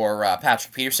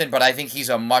Patrick Peterson, but I think he's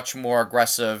a much more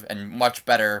aggressive and much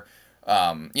better.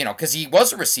 Because he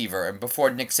was a receiver before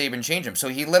Nick Saban changed him, so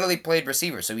he literally played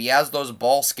receiver. So he has those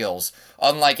ball skills,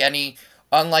 unlike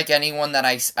anyone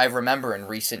that I remember in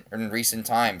recent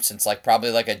times, since like probably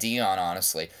like a Dion,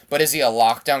 honestly. But is he a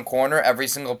lockdown corner every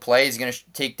single play? He's gonna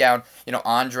take down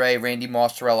Andre, Randy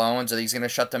Moss, Terrell Owens, or he's gonna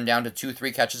shut them down to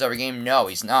 2-3 catches every game? No,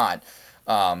 he's not.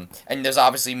 And there's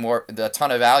obviously a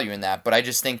ton of value in that, but I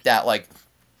just think that like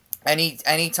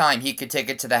any time he could take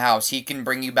it to the house, he can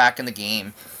bring you back in the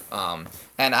game.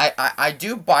 And I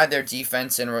do buy their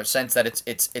defense in a sense that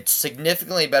it's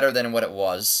significantly better than what it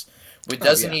was. It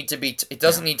doesn't need to be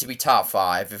need to be top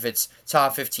 5. If it's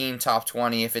top 15, top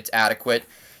 20, if it's adequate,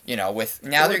 with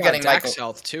now they're getting Dak's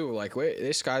health too. Like wait,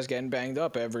 this guy's getting banged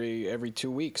up every 2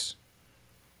 weeks.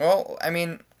 Well, I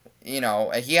mean, he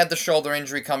had the shoulder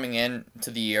injury coming in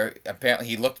to the year. Apparently,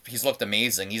 he's looked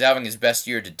amazing. He's having his best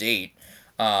year to date.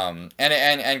 And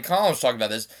Colin was talking about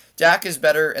this. Dak is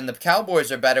better, and the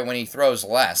Cowboys are better when he throws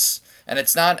less. And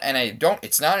it's not an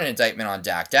indictment on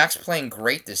Dak. Dak's playing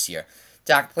great this year.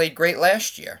 Dak played great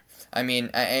last year. I mean,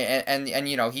 and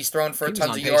he's thrown for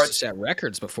tons of yards. To set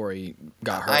records before he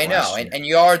got hurt. I know, and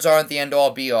yards aren't the end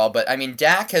all be all, but I mean,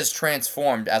 Dak has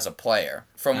transformed as a player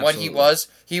from Absolutely. what he was.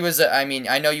 He was, I mean,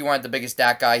 I know you weren't the biggest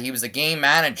Dak guy. He was a game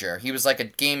manager. He was like a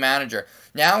game manager.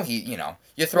 Now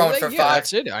you're throwing for 5.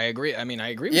 That's it. I agree. I mean, I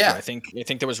agree with you. Yeah. I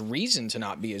think there was reason to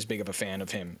not be as big of a fan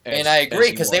of him. And I agree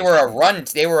because they were a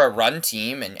run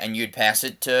team, and you'd pass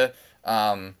it to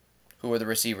who were the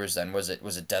receivers then? Was it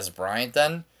Dez Bryant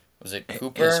then? Was it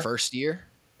Cooper? His first year.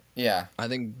 Yeah. I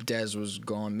think Dez was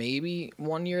gone. Maybe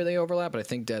 1 year they overlap, but I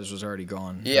think Dez was already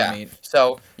gone. Yeah. I mean,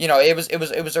 so it was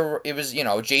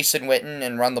Jason Witten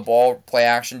and run the ball, play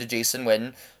action to Jason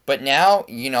Witten. But now,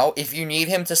 if you need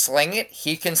him to sling it,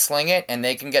 he can sling it, and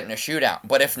they can get in a shootout.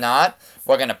 But if not,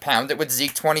 we're going to pound it with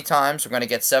Zeke 20 times. We're going to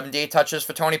get 78 touches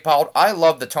for Tony Pollard. I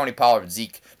love the Tony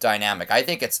Pollard-Zeke dynamic. I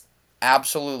think it's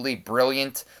absolutely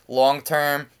brilliant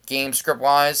long-term, game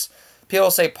script-wise.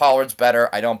 People say Pollard's better.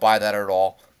 I don't buy that at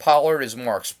all. Pollard is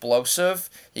more explosive.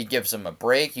 He gives him a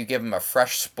break. You give him a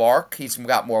fresh spark. He's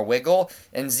got more wiggle.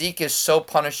 And Zeke is so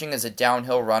punishing as a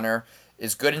downhill runner,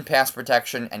 is good in pass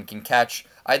protection, and can catch.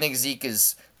 I think Zeke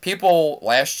is... People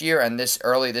last year and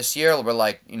early this year were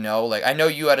like, I know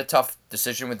you had a tough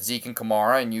decision with Zeke and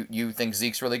Kamara, and you think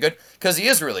Zeke's really good, because he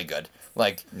is really good.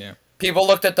 Like, yeah. People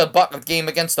looked at the game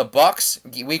against the Bucks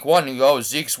week 1 and go,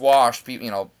 Zeke's washed.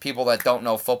 People that don't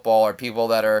know football or people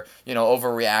that are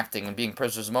overreacting and being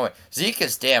prisoners of the moment. Zeke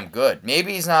is damn good.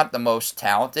 Maybe he's not the most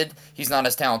talented. He's not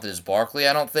as talented as Barkley,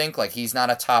 I don't think. Like, he's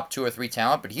not a top 2 or 3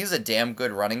 talent, but he's a damn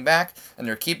good running back, and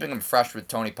they're keeping him fresh with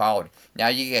Tony Pollard. Now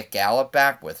you get Gallup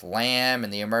back with Lamb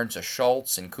and the emergence of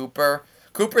Schultz and Cooper.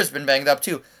 Cooper's been banged up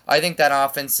too. I think that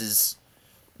offense is,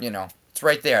 it's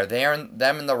right there.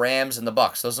 Them and the Rams and the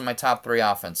Bucks. Those are my top 3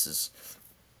 offenses.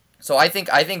 So I think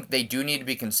they do need to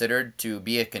be considered to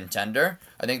be a contender.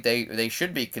 I think they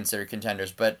should be considered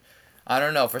contenders, but I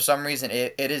don't know. For some reason,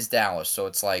 it is Dallas, so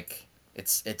it's like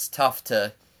it's tough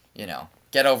to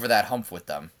get over that hump with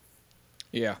them.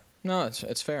 Yeah. No,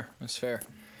 it's fair. It's fair.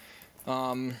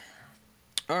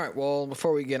 All All right. Well,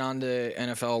 before we get on to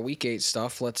NFL Week 8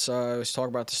 stuff, let's talk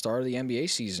about the start of the NBA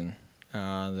season.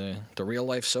 The real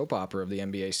life soap opera of the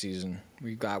NBA season.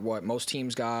 We've got what most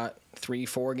teams got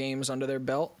 3-4 games under their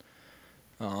belt.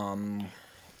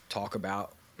 Talk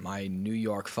about my New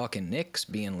York fucking Knicks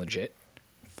being legit,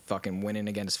 fucking winning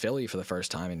against Philly for the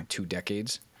first time in 2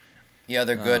 decades. Yeah,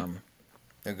 they're good.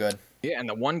 They're good. Yeah, and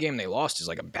the one game they lost is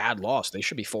like a bad loss. They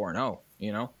should be 4-0.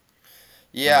 You know.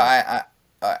 Yeah,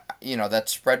 that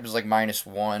spread was like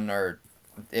 -1, or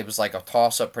it was like a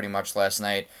toss up pretty much last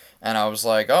night, and I was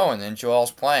like, oh, and then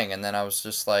Joel's playing, and then I was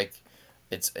just like,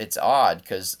 it's odd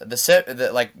because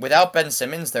like without Ben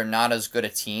Simmons, they're not as good a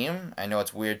team. I know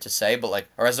it's weird to say, but like,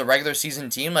 or as a regular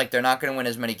season team, like they're not going to win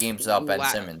as many games without Ben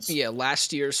Simmons. Yeah,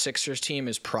 last year's Sixers team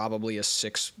is probably a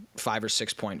 5 or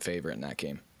 6 point favorite in that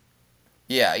game.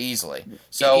 Yeah, easily.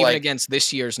 So even like against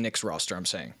this year's Knicks roster, I'm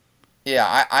saying.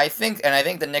 Yeah, I think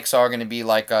the Knicks are going to be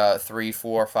like a 3,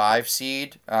 4, 5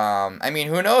 seed. I mean,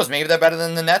 who knows? Maybe they're better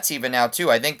than the Nets even now too.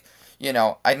 I think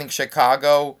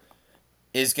Chicago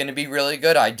is going to be really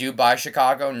good. I do buy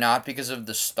Chicago not because of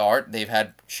the start. They've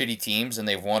had shitty teams and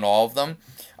they've won all of them.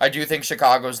 I do think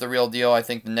Chicago's the real deal. I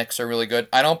think the Knicks are really good.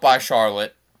 I don't buy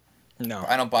Charlotte. No,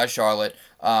 I don't buy Charlotte.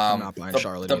 I'm not buying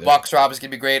Charlotte The either. Bucks are obviously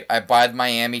going to be great. I buy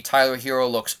Miami. Tyler Hero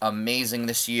looks amazing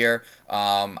this year.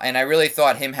 And I really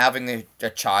thought him having a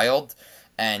child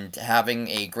and having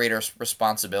a greater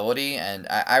responsibility. And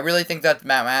I really think that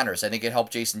matters. I think it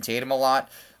helped Jason Tatum a lot.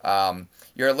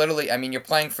 You're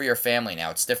playing for your family now.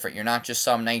 It's different. You're not just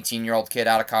some 19-year-old kid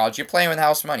out of college. You're playing with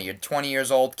house money. You're 20 years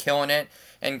old, killing it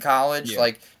in college. Yeah.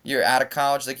 Like, you're out of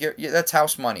college. Like, that's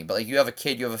house money. But, like, you have a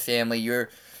kid, you have a family, you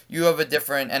have a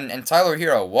different, and Tyler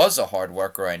Hero was a hard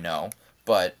worker, I know,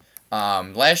 but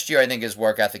last year I think his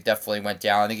work ethic definitely went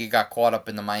down. I think he got caught up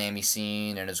in the Miami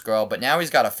scene and his girl, but now he's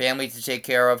got a family to take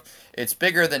care of. It's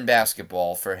bigger than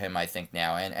basketball for him, I think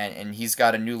now, and he's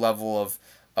got a new level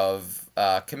of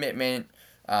commitment,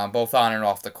 both on and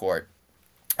off the court.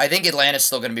 I think Atlanta's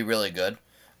still going to be really good.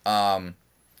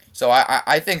 So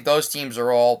I think those teams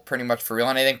are all pretty much for real,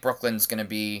 and I think Brooklyn's going to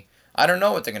be. I don't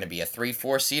know what they're going to be, a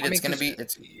 3-4 seed. I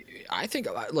think.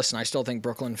 Listen, I still think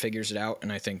Brooklyn figures it out,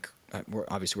 and I think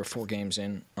we're 4 games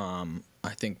in. I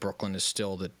think Brooklyn is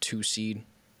still the 2 seed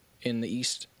in the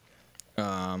East.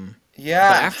 Yeah. But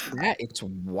after that, it's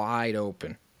wide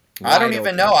open. I don't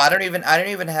even know. I don't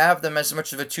even have them as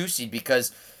much of a 2 seed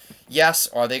because, yes,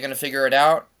 are they going to figure it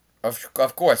out?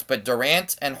 Of course, but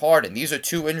Durant and Harden, these are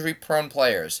 2 injury-prone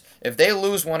players. If they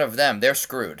lose one of them, they're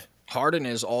screwed. Harden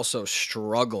is also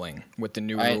struggling with the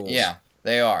new rules. Yeah,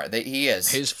 they are. He is.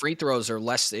 His free throws are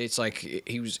less. It's like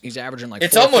he's averaging like.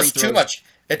 It's 4 almost free throws. too much.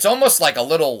 It's almost like a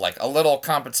little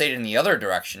compensated in the other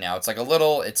direction now. It's a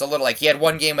little like he had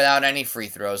 1 game without any free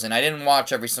throws, and I didn't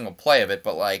watch every single play of it,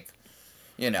 but like,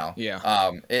 Yeah.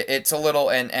 it's a little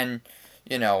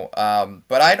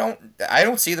but I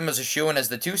don't see them as a shoo-in as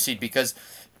the 2 seed because.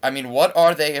 I mean, what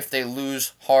are they if they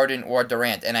lose Harden or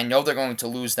Durant? And I know they're going to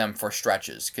lose them for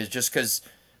stretches, because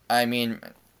I mean,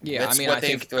 yeah, I mean, I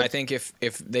think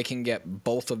if they can get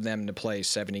both of them to play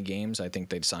 70 games, I think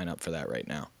they'd sign up for that right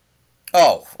now.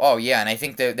 Oh yeah, and I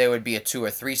think they would be a 2 or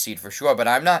 3 seed for sure. But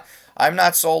I'm not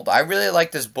sold. I really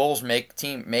like this Bulls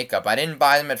team makeup. I didn't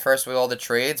buy them at first with all the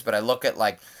trades, but I look at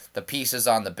like the pieces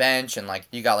on the bench, and like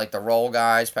you got like the role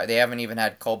guys. They haven't even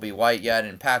had Kobe White yet,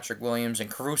 and Patrick Williams,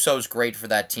 and Caruso's great for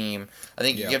that team. I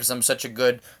think he gives them such a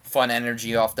good, fun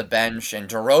energy off the bench, and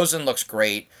DeRozan looks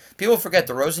great. People forget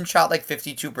DeRozan shot like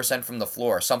 52% from the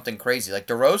floor, something crazy. Like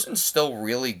DeRozan's still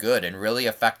really good and really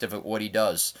effective at what he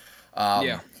does.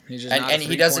 Yeah, he's just not a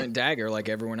three-point dagger like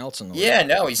everyone else in the league. Yeah,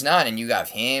 no, he's not. And you have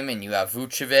him, and you have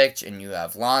Vucevic, and you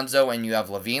have Lonzo, and you have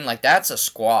Levine. Like that's a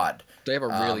squad. They have a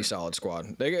really solid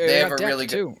squad. They have depth really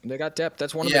too. They got depth.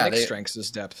 That's one of the Knicks' strengths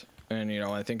is depth, and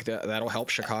I think that'll help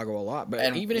Chicago a lot.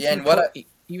 But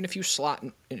even if you slot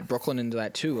Brooklyn into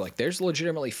that too, like there's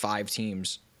legitimately 5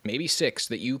 teams, maybe 6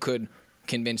 that you could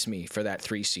convince me for that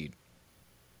 3 seed.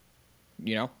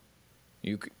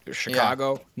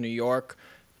 Chicago, New York,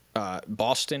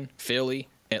 Boston, Philly,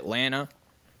 Atlanta.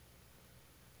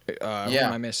 Who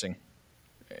am I missing?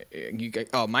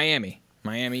 Miami.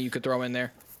 Miami, you could throw in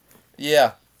there.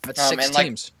 Yeah, that's 6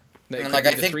 teams. That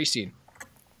could be the 3 seed.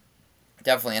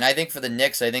 Definitely, and I think for the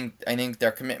Knicks, I think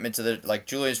their commitment to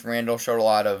Julius Randle showed a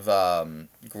lot of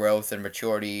growth and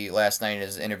maturity last night in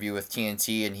his interview with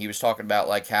TNT, and he was talking about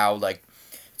how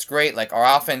it's great. Like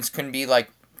our offense couldn't be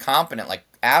competent,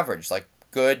 average,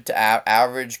 good to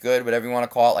average, good, whatever you want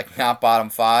to call it, not bottom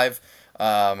 5,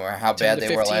 or how bad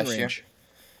they were last year.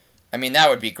 I mean, that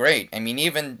would be great. I mean,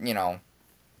 even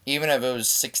even if it was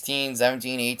 16,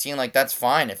 17, 18, like that's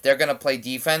fine. If they're going to play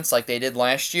defense like they did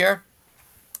last year,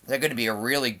 they're going to be a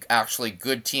really actually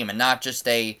good team and not just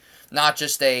a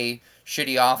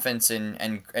shitty offense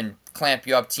and clamp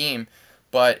you up team.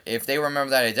 But if they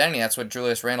remember that identity, that's what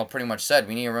Julius Randle pretty much said.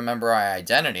 We need to remember our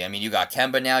identity. I mean, you got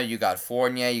Kemba now, you got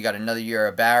Fournier, you got another year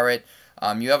of Barrett.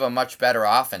 You have a much better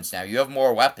offense now. You have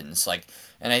more weapons.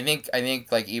 And I think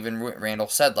like even Randall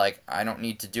said, like I don't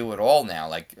need to do it all now.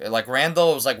 Like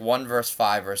Randall was like 1 versus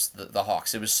 5 versus the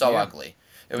Hawks. It was so Yeah, ugly.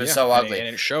 It was yeah, so and ugly.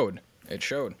 it showed. It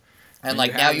showed. And And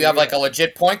like now you have like a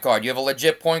legit point guard. You have a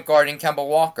legit point guard in Kemba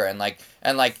Walker, and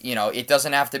it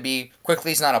doesn't have to be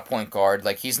quickly. He's not a point guard.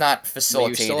 Like he's not but you still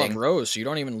have facilitating. Rose, so you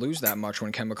don't even lose that much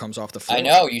when Kemba comes off the I floor.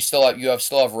 know you still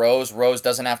have Rose. Rose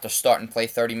doesn't have to start and play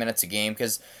 30 minutes a game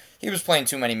because he was playing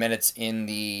too many minutes in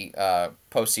the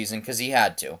postseason because he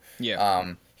had to.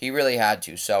 Yeah, He really had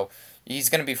to. So he's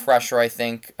gonna be fresher, I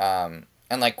think. And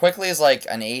like quickly is like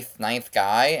an eighth, ninth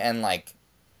guy, and like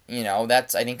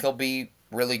that's I think he'll be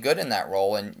really good in that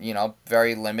role, and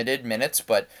very limited minutes,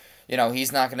 but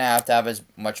he's not gonna have as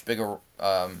much bigger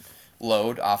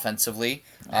load offensively.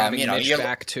 having Mitch You're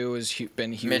back too has been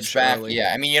Mitch huge back, early.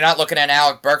 yeah. I mean, you're not looking at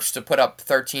Alec Burks to put up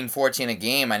 13, 14 a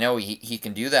game. I know he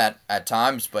can do that at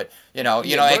times, but Yeah, at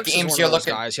Burks is games one of you're those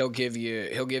looking. guys. He'll give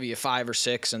you 5 or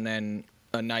 6, and then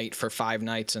a night for 5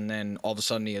 nights, and then all of a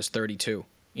sudden he has 32.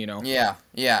 You know. Yeah,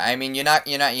 yeah. I mean, you're not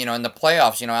in the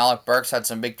playoffs. Alec Burks had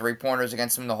some big 3 pointers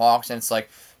against him, the Hawks, and it's like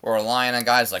we're relying on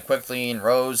guys like Quickly and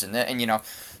Rose, and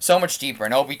so much deeper.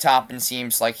 And Obi Toppin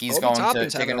seems like he's Obi going to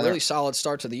Toppin's take having a another. really solid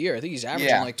start to the year. I think he's averaging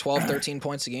Yeah, like 12, 13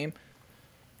 points a game.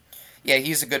 yeah.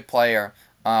 He's a good player.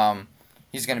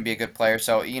 He's going to be a good player.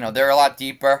 So they're a lot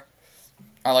deeper.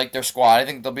 I like their squad. I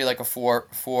think they'll be like a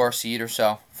four seed or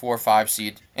so, 4 or 5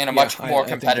 seed in a Yeah, much more I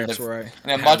think that's competitive, where in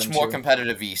I a have much him more too.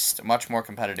 competitive East, much more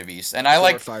competitive East. And I 4 or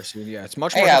like, 5 seed. Yeah, it's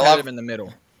much more hey, I competitive love, in the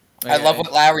middle. I love And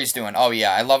what Lowry's doing. Oh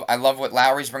yeah, I love what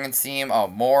Lowry's bringing to the team. Oh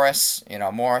Morris,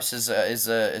 Morris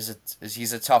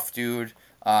he's a tough dude.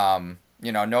 No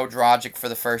Dragic for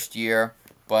the first year,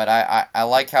 but I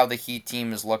like how the Heat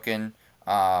team is looking.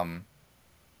 So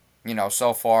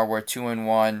far we're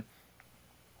 2-1.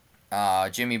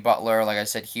 Jimmy Butler, like I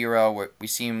said, hero. We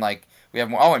seem like we have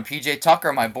more. Oh, and PJ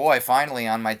Tucker, my boy, finally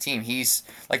on my team. He's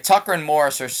like Tucker and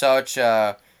Morris are such.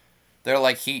 They're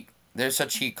like heat. They're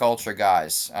such heat culture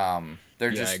guys. They're yeah,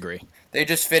 I just agree. they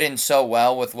just fit in so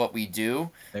well with what we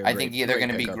do. They're I think great, yeah, they're great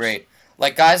gonna be pickups. great.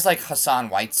 Like guys like Hassan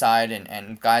Whiteside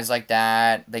and guys like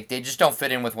that. Like they just don't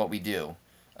fit in with what we do.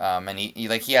 And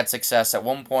he had success at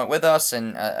one point with us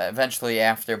and eventually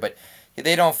after, but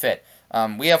they don't fit.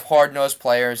 We have hard nosed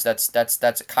players.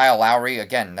 That's Kyle Lowry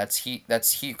again. That's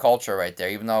heat culture right there.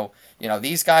 Even though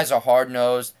these guys are hard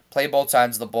nosed, play both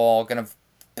sides of the ball, gonna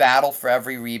battle for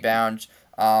every rebound.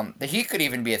 The Heat could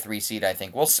even be a 3 seed. I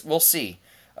think we'll see.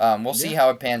 We'll see Yeah, how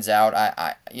it pans out.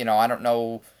 I don't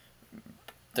know.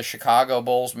 The Chicago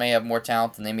Bulls may have more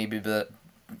talent and they might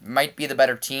be the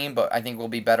better team, but I think we'll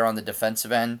be better on the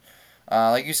defensive end.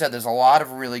 Like you said, there's a lot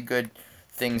of really good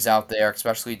things out there,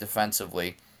 especially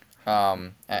defensively.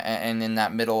 And in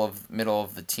that middle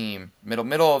of the team,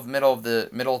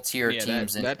 middle tier yeah. That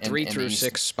teams that three in the through East.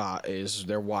 6 spot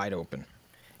they're wide open.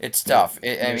 It's There, tough. I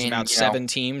there's mean, about 7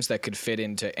 teams that could fit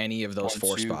into any of those one,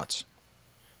 four two, spots.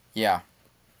 yeah.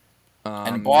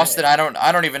 And Yeah, Boston, I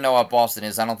don't even know what Boston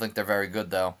is. I don't think they're very good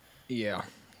though. yeah,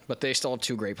 but they still have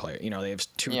 2 great players. They have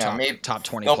two Yeah, top maybe top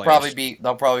 20 they'll probably players. be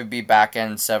they'll probably be back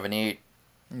end 7-8.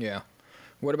 Yeah.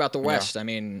 What about the Yeah. West? I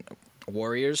mean,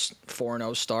 Warriors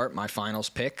 4-0 start. My finals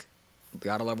pick.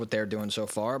 Gotta love what they're doing so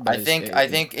far. But I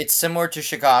think it's similar to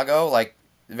Chicago, like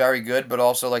very good, but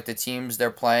also like the teams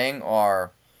they're playing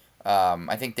are,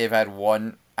 I think they've had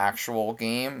one actual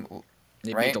game,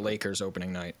 they beat right? the Lakers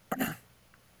opening night.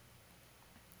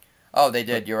 Oh, they But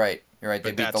did. You're right. You're right.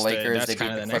 They but beat the Lakers. that's They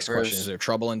kind beat of the the next question. Is Clippers. there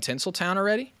trouble in Tinseltown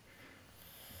already?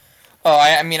 Oh,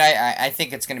 I mean, I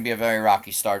think it's going to be a very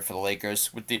rocky start for the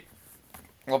Lakers with the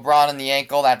LeBron and the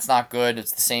ankle. That's not good.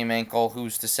 It's the same ankle.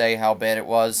 Who's to say how bad it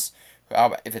was?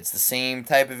 If it's the same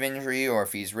type of injury or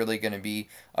if he's really going to be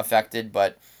affected.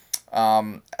 But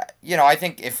I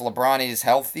think if LeBron is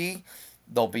healthy,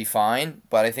 they'll be fine.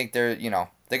 But I think they're going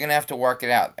to have to work it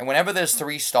out. And whenever there's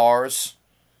 3 stars,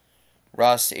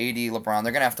 Russ, AD, LeBron,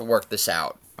 they're going to have to work this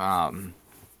out.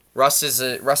 Russ is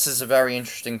a very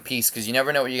interesting piece because you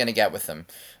never know what you're gonna get with him.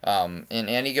 In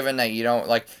any given night, you don't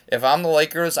like. If I'm the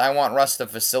Lakers, I want Russ to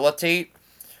facilitate,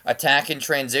 attack in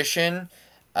transition,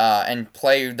 and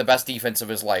play the best defense of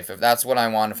his life. If that's what I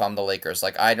want, if I'm the Lakers,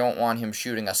 like I don't want him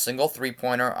shooting a single 3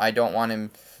 pointer. I don't want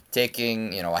him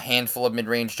taking a handful of mid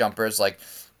range jumpers. Like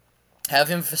have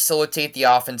him facilitate the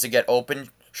offense to get open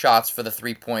shots for the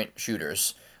 3-point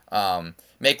shooters.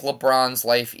 Make LeBron's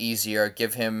life easier.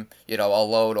 Give him, a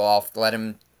load off. Let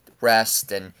him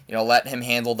rest and, let him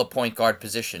handle the point guard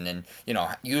position and,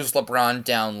 use LeBron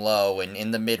down low and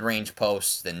in the mid-range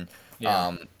post and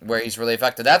where he's really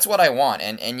effective. That's what I want.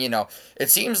 And it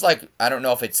seems like, I don't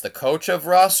know if it's the coach of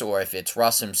Russ or if it's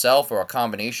Russ himself or a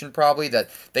combination probably,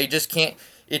 that they just can't,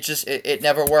 it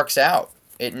never works out.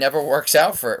 It never works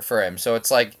out for him. So it's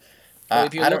like, well,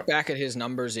 if you look back at his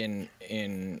numbers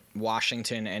in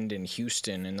Washington and in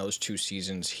Houston in those 2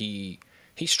 seasons, he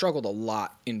struggled a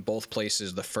lot in both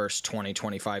places the first 20,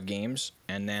 25 games,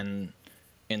 and then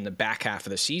in the back half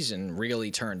of the season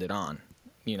really turned it on.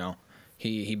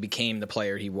 He became the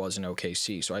player he was in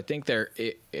OKC. So I think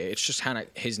it's just kind of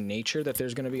his nature that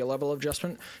there's going to be a level of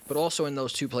adjustment. But also in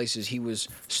those 2 places, he was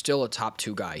still a top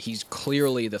 2 guy. He's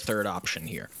clearly the third option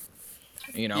here.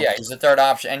 Yeah, he's the third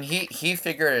option, and he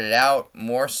figured it out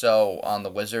more so on the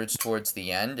Wizards towards the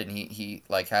end, and he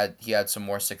had some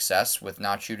more success with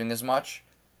not shooting as much,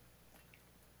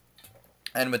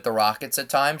 and with the Rockets at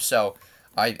times. So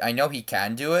I know he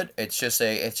can do it. I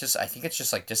think it's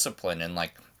just like discipline and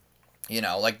like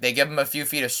they give him a few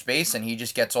feet of space and he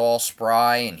just gets all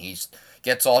spry and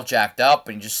gets all jacked up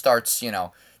and he just starts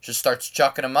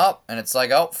chucking them up, and it's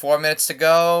like, oh, 4 minutes to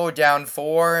go, down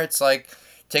 4. It's like,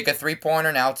 take a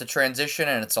 3-pointer, now it's a transition,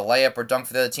 and it's a layup or dunk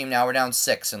for the other team. Now we're down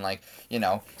 6, and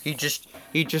he just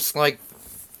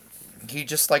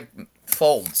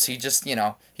folds.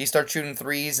 He starts shooting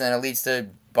threes, and it leads to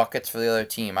buckets for the other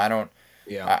team.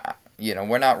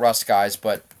 We're not Russ guys,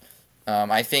 but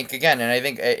I think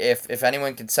if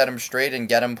anyone can set him straight and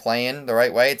get him playing the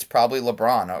right way, it's probably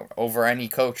LeBron over any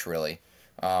coach really.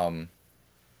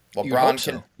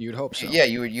 LeBron You'd hope so. Yeah,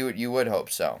 you would hope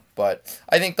so. But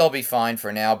I think they'll be fine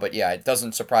for now. But yeah, it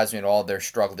doesn't surprise me at all. They're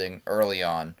struggling early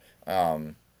on.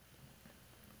 Not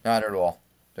at all.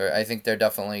 I think they're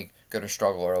definitely going to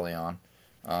struggle early on.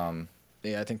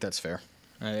 Yeah, I think that's fair.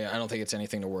 I don't think it's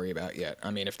anything to worry about yet.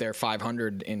 I mean, if they're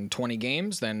 500 in 20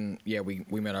 games, then yeah, we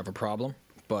might have a problem.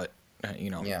 But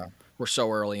yeah. We're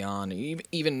so early on.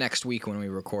 Even next week when we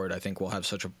record, I think we'll have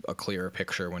such a clearer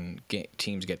picture when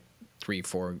teams get 2,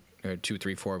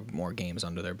 3, 4 more games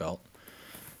under their belt.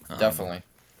 Definitely.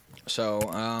 So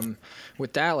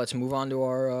with that, let's move on to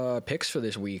our picks for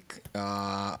this week.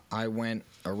 I went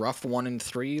a rough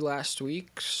 1-3 last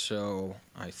week, so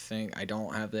I think I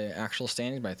don't have the actual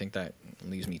standings, but I think that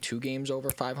leaves me 2 games over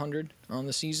 500 on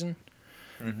the season.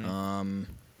 Mm-hmm.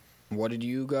 What did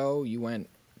you go? You went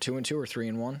 2-2 or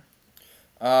 3-1?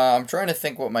 I'm trying to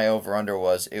think what my over/under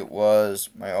was. It was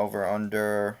my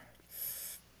over/under.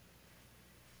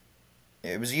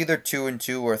 It was either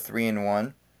 2-2 or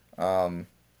 3-1.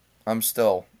 I'm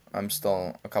still a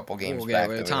couple games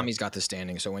back. Tommy's got the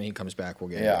standing, so when he comes back, we'll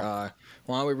get it. Why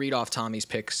don't we read off Tommy's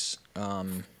picks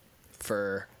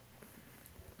for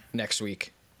next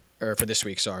week, or for this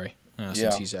week? Sorry,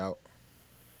 since he's out.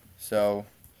 So,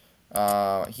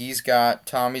 Tommy's got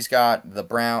the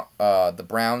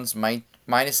Browns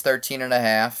minus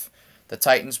 13.5, the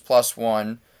Titans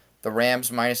 +1. The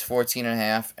Rams minus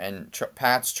 14.5, and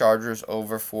Pats Chargers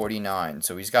over 49.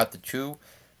 So he's got the 2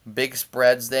 big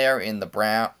spreads there in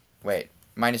the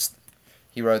minus.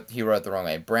 He wrote the wrong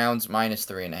way. Browns minus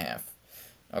 3.5.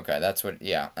 Okay, that's what.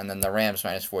 Yeah, and then the Rams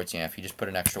minus 14.5. He just put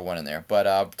an extra 1 in there.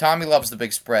 But Tommy loves the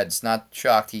big spreads. Not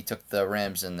shocked he took the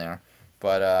Rams in there.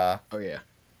 But oh yeah,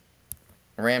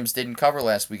 Rams didn't cover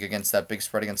last week against that big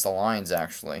spread against the Lions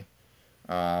actually.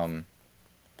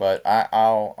 But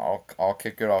I'll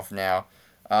kick it off now.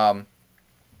 I'm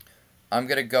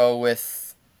gonna go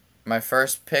with my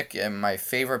first pick, and my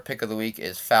favorite pick of the week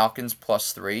is Falcons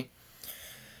 +3.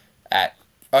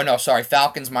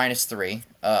 Falcons -3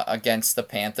 against the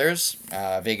Panthers.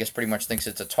 Vegas pretty much thinks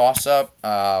it's a toss-up.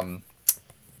 Sam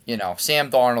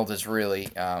Darnold is really.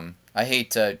 I hate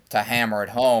to hammer it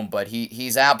home, but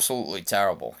he's absolutely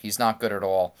terrible. He's not good at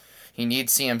all. He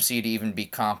needs CMC to even be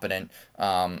competent,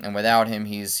 and without him,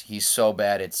 he's so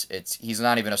bad. He's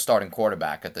not even a starting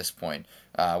quarterback at this point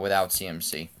without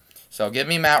CMC. So give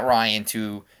me Matt Ryan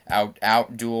to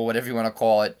out duel, whatever you want to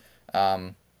call it,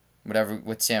 whatever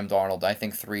with Sam Darnold. I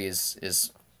think 3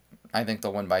 is I think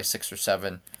they'll win by 6 or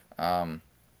 7.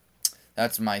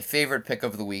 That's my favorite pick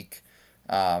of the week.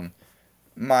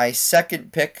 My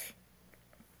second pick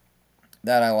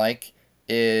that I like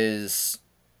is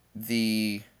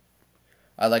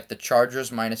I like the Chargers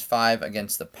 -5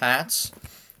 against the Pats.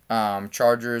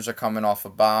 Chargers are coming off a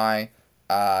bye.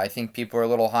 I think people are a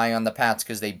little high on the Pats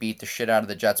because they beat the shit out of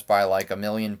the Jets by like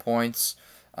 1,000,000 points.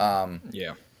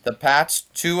 Yeah. The Pats,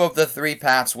 2 of the 3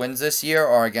 Pats wins this year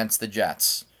are against the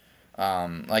Jets.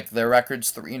 Like their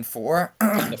record's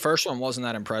 3-4. The first one wasn't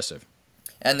that impressive,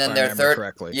 And if then I their remember third,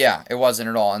 correctly. yeah, it wasn't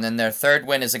at all. And then their third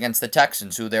win is against the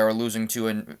Texans, who they were losing to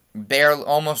and barely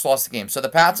almost lost the game. So the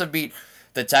Pats have beat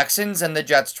the Texans and the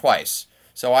Jets twice.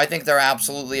 So I think they're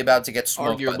absolutely about to get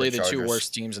smoked by the Arguably the two Chargers.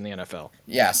 worst teams in the NFL.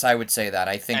 Yes, I would say that.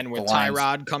 I think And the with Lions.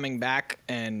 Tyrod coming back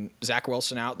and Zach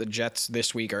Wilson out, the Jets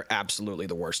this week are absolutely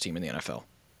the worst team in the NFL.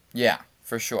 Yeah,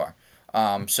 for sure.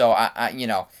 So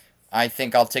I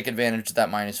think I'll take advantage of that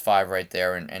 -5 right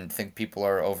there, and think people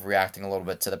are overreacting a little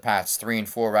bit to the Pats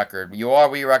 3-4 record. You are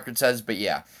what your record says, but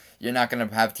yeah, you're not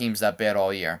gonna have teams that bad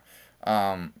all year.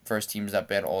 First teams that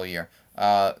bad all year.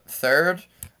 Third,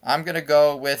 I'm gonna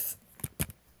go with.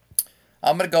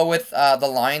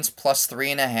 The Lions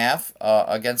 +3.5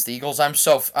 against the Eagles. I'm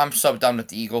so done with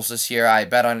the Eagles this year. I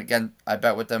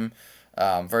bet with them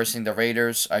versus the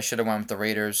Raiders. I should have went with the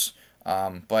Raiders.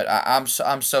 But I'm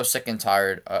so sick and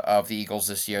tired of the Eagles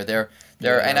this year. That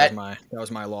was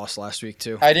my loss last week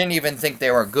too. I didn't even think they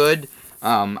were good.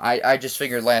 I just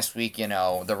figured last week,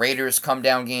 the Raiders come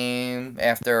down game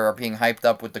after being hyped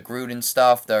up with the Gruden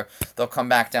stuff. They'll come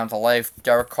back down to life.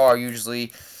 Derek Carr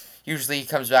usually he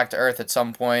comes back to earth at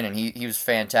some point, and he was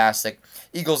fantastic.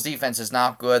 Eagles defense is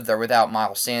not good. They're without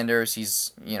Miles Sanders.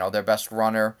 He's their best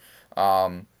runner.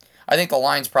 I think the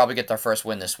Lions probably get their first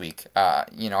win this week.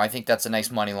 I think that's a nice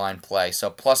money line play.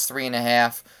 So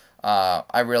 +3.5.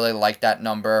 I really like that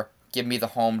number. Give me the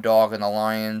home dog and the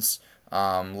Lions.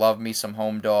 Love me some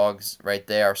home dogs right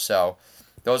there. So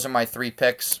those are my 3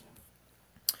 picks.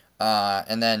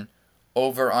 And then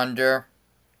over under.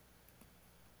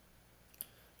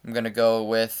 I'm gonna go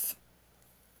with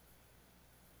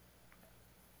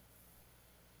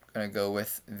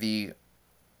the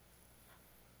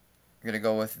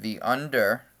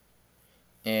under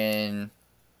in.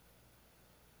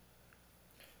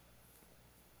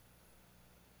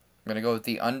 I'm gonna go with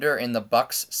the under in the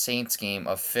Bucks Saints game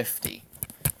of 50.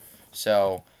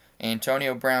 So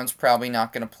Antonio Brown's probably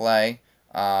not gonna play.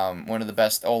 One of the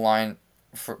best O-line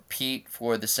for Pete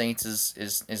for the Saints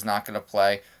is not gonna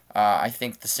play. I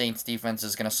think the Saints defense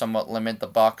is gonna somewhat limit the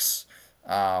Bucks.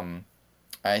 I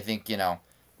think I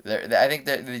think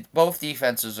that both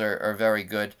defenses are very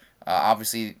good.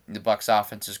 Obviously the Bucks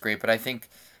offense is great, but I think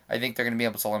they're gonna be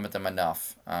able to limit them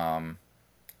enough. I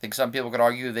think some people could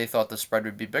argue they thought the spread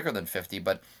would be bigger than 50,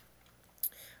 but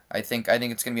I think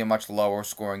it's going to be a much lower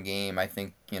scoring game. I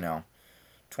think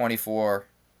 24,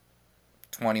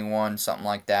 21, something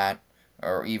like that,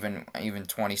 or even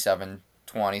 27,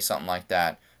 20, something like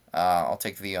that. I'll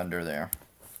take the under there.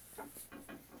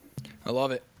 I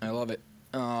love it.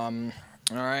 All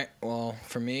right. Well,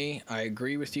 for me, I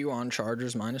agree with you on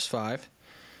Chargers -5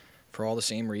 for all the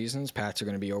same reasons. Pats are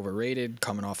going to be overrated,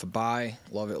 coming off a bye.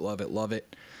 Love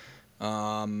it.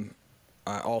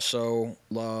 I also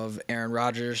love Aaron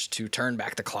Rodgers to turn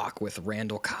back the clock with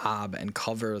Randall Cobb and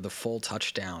cover the full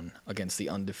touchdown against the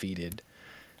undefeated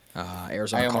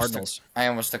Arizona Cardinals. I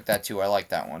almost took that too. I like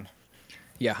that one.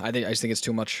 Yeah, I just think it's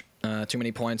too much, too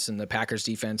many points, and the Packers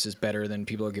defense is better than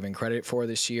people are giving credit for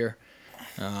this year.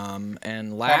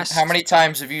 And last, how many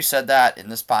times have you said that in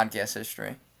this podcast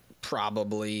history?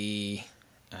 Probably,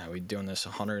 we're doing this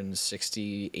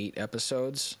 168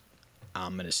 episodes.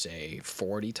 I'm going to say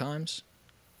 40 times,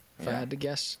 if I had to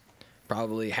guess.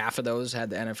 Probably half of those had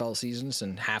the NFL seasons,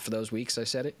 and half of those weeks I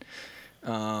said it.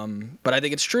 But I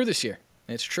think it's true this year.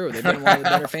 It's true. They've been one of the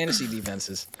better fantasy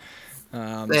defenses.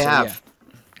 They have.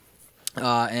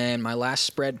 Yeah. And my last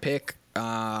spread pick in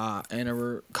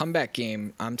a comeback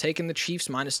game, I'm taking the Chiefs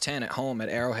 -10 at home at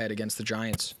Arrowhead against the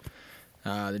Giants.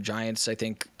 The Giants, I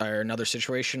think, are another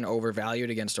situation overvalued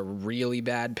against a really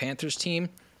bad Panthers team.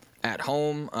 At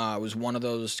home, it was one of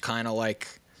those kind of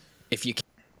like, if you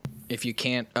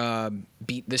can't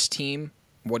beat this team,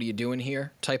 what are you doing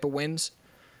here type of wins.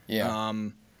 Yeah.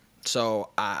 So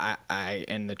I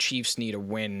and the Chiefs need a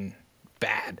win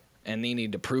bad, and they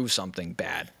need to prove something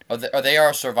bad. Are they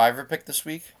our survivor pick this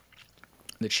week?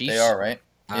 The Chiefs? They are, right?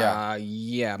 Yeah.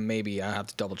 Yeah, maybe. I have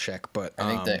to double check, but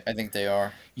I think they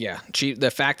are. Yeah, the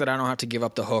fact that I don't have to give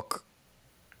up the hook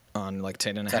on like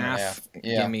 10.5.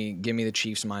 Yeah. Give me the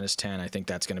Chiefs -10. I think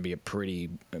that's going to be a pretty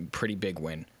big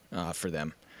win for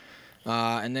them.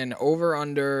 And then over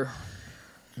under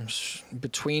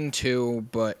between 2,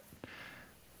 but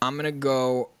I'm going to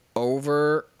go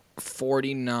over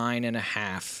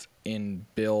 49.5 in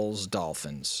Bills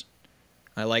Dolphins.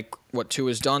 I like what Tua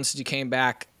has done since he came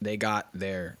back. They got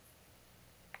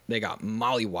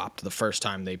mollywopped the first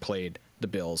time they played the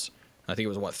Bills. I think it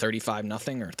was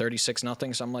 35-0 or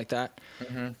 36-0, something like that.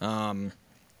 Mm-hmm.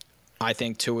 I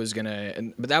think Tua's gonna.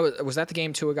 But was that the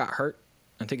game Tua got hurt?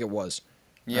 I think it was.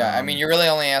 Yeah, I mean, you're really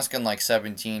only asking like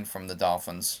 17 from the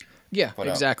Dolphins. Yeah, Put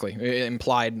up. exactly. It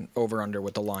implied over under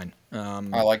with the line.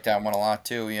 I like that one a lot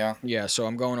too. Yeah. Yeah, so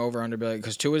I'm going over under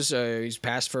because Tua's he's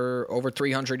passed for over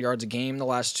 300 yards a game the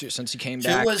last two since he came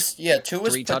back. Tua's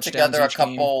Three put touchdowns together a each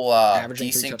game, couple averaging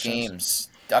three decent touchdowns. games.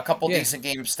 A couple Yeah. decent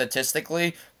games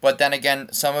statistically, but then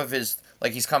again, some of his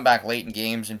like he's come back late in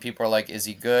games, and people are like, "Is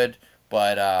he good?"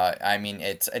 But I mean,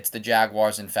 it's the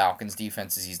Jaguars and Falcons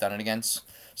defenses he's done it against.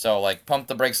 So like, pump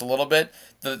the brakes a little bit.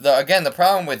 The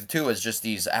problem with Tua is just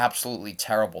these absolutely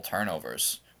terrible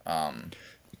turnovers.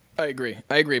 I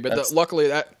agree, but luckily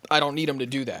that I don't need him to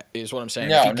do that. Is what I'm saying.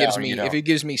 No, if he gives no, me you don't. if he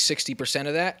gives me 60%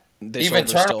 of that, this Even over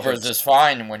still turnovers hits. is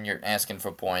fine when you're asking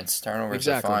for points. Turnovers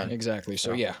are fine. Exactly.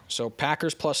 So yeah. So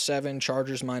Packers +7,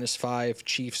 Chargers -5,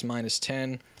 Chiefs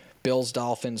 -10, Bills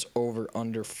Dolphins over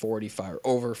 45.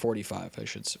 I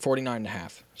should say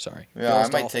 49.5. Sorry. Yeah, Bills, I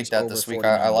might Dolphins take that over this week.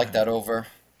 I like 49.5. that over.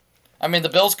 I mean, the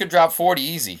Bills could drop 40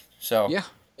 easy. So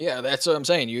Yeah, that's what I'm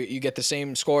saying. You get the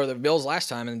same score of the Bills last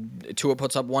time, and Tua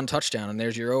puts up one touchdown, and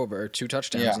there's your over, or two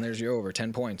touchdowns, Yeah. and there's your over,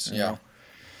 10 points. You Yeah. know?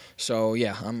 So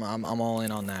yeah, I'm all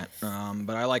in on that.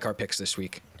 But I like our picks this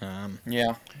week.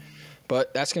 yeah.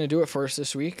 But that's gonna do it for us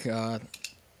this week.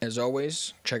 As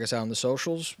always, check us out on the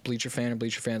socials, Bleacher Fan and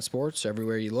Bleacher Fan Sports,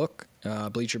 everywhere you look.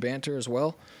 Bleacher Banter as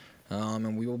well.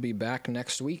 And we will be back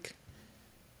next week.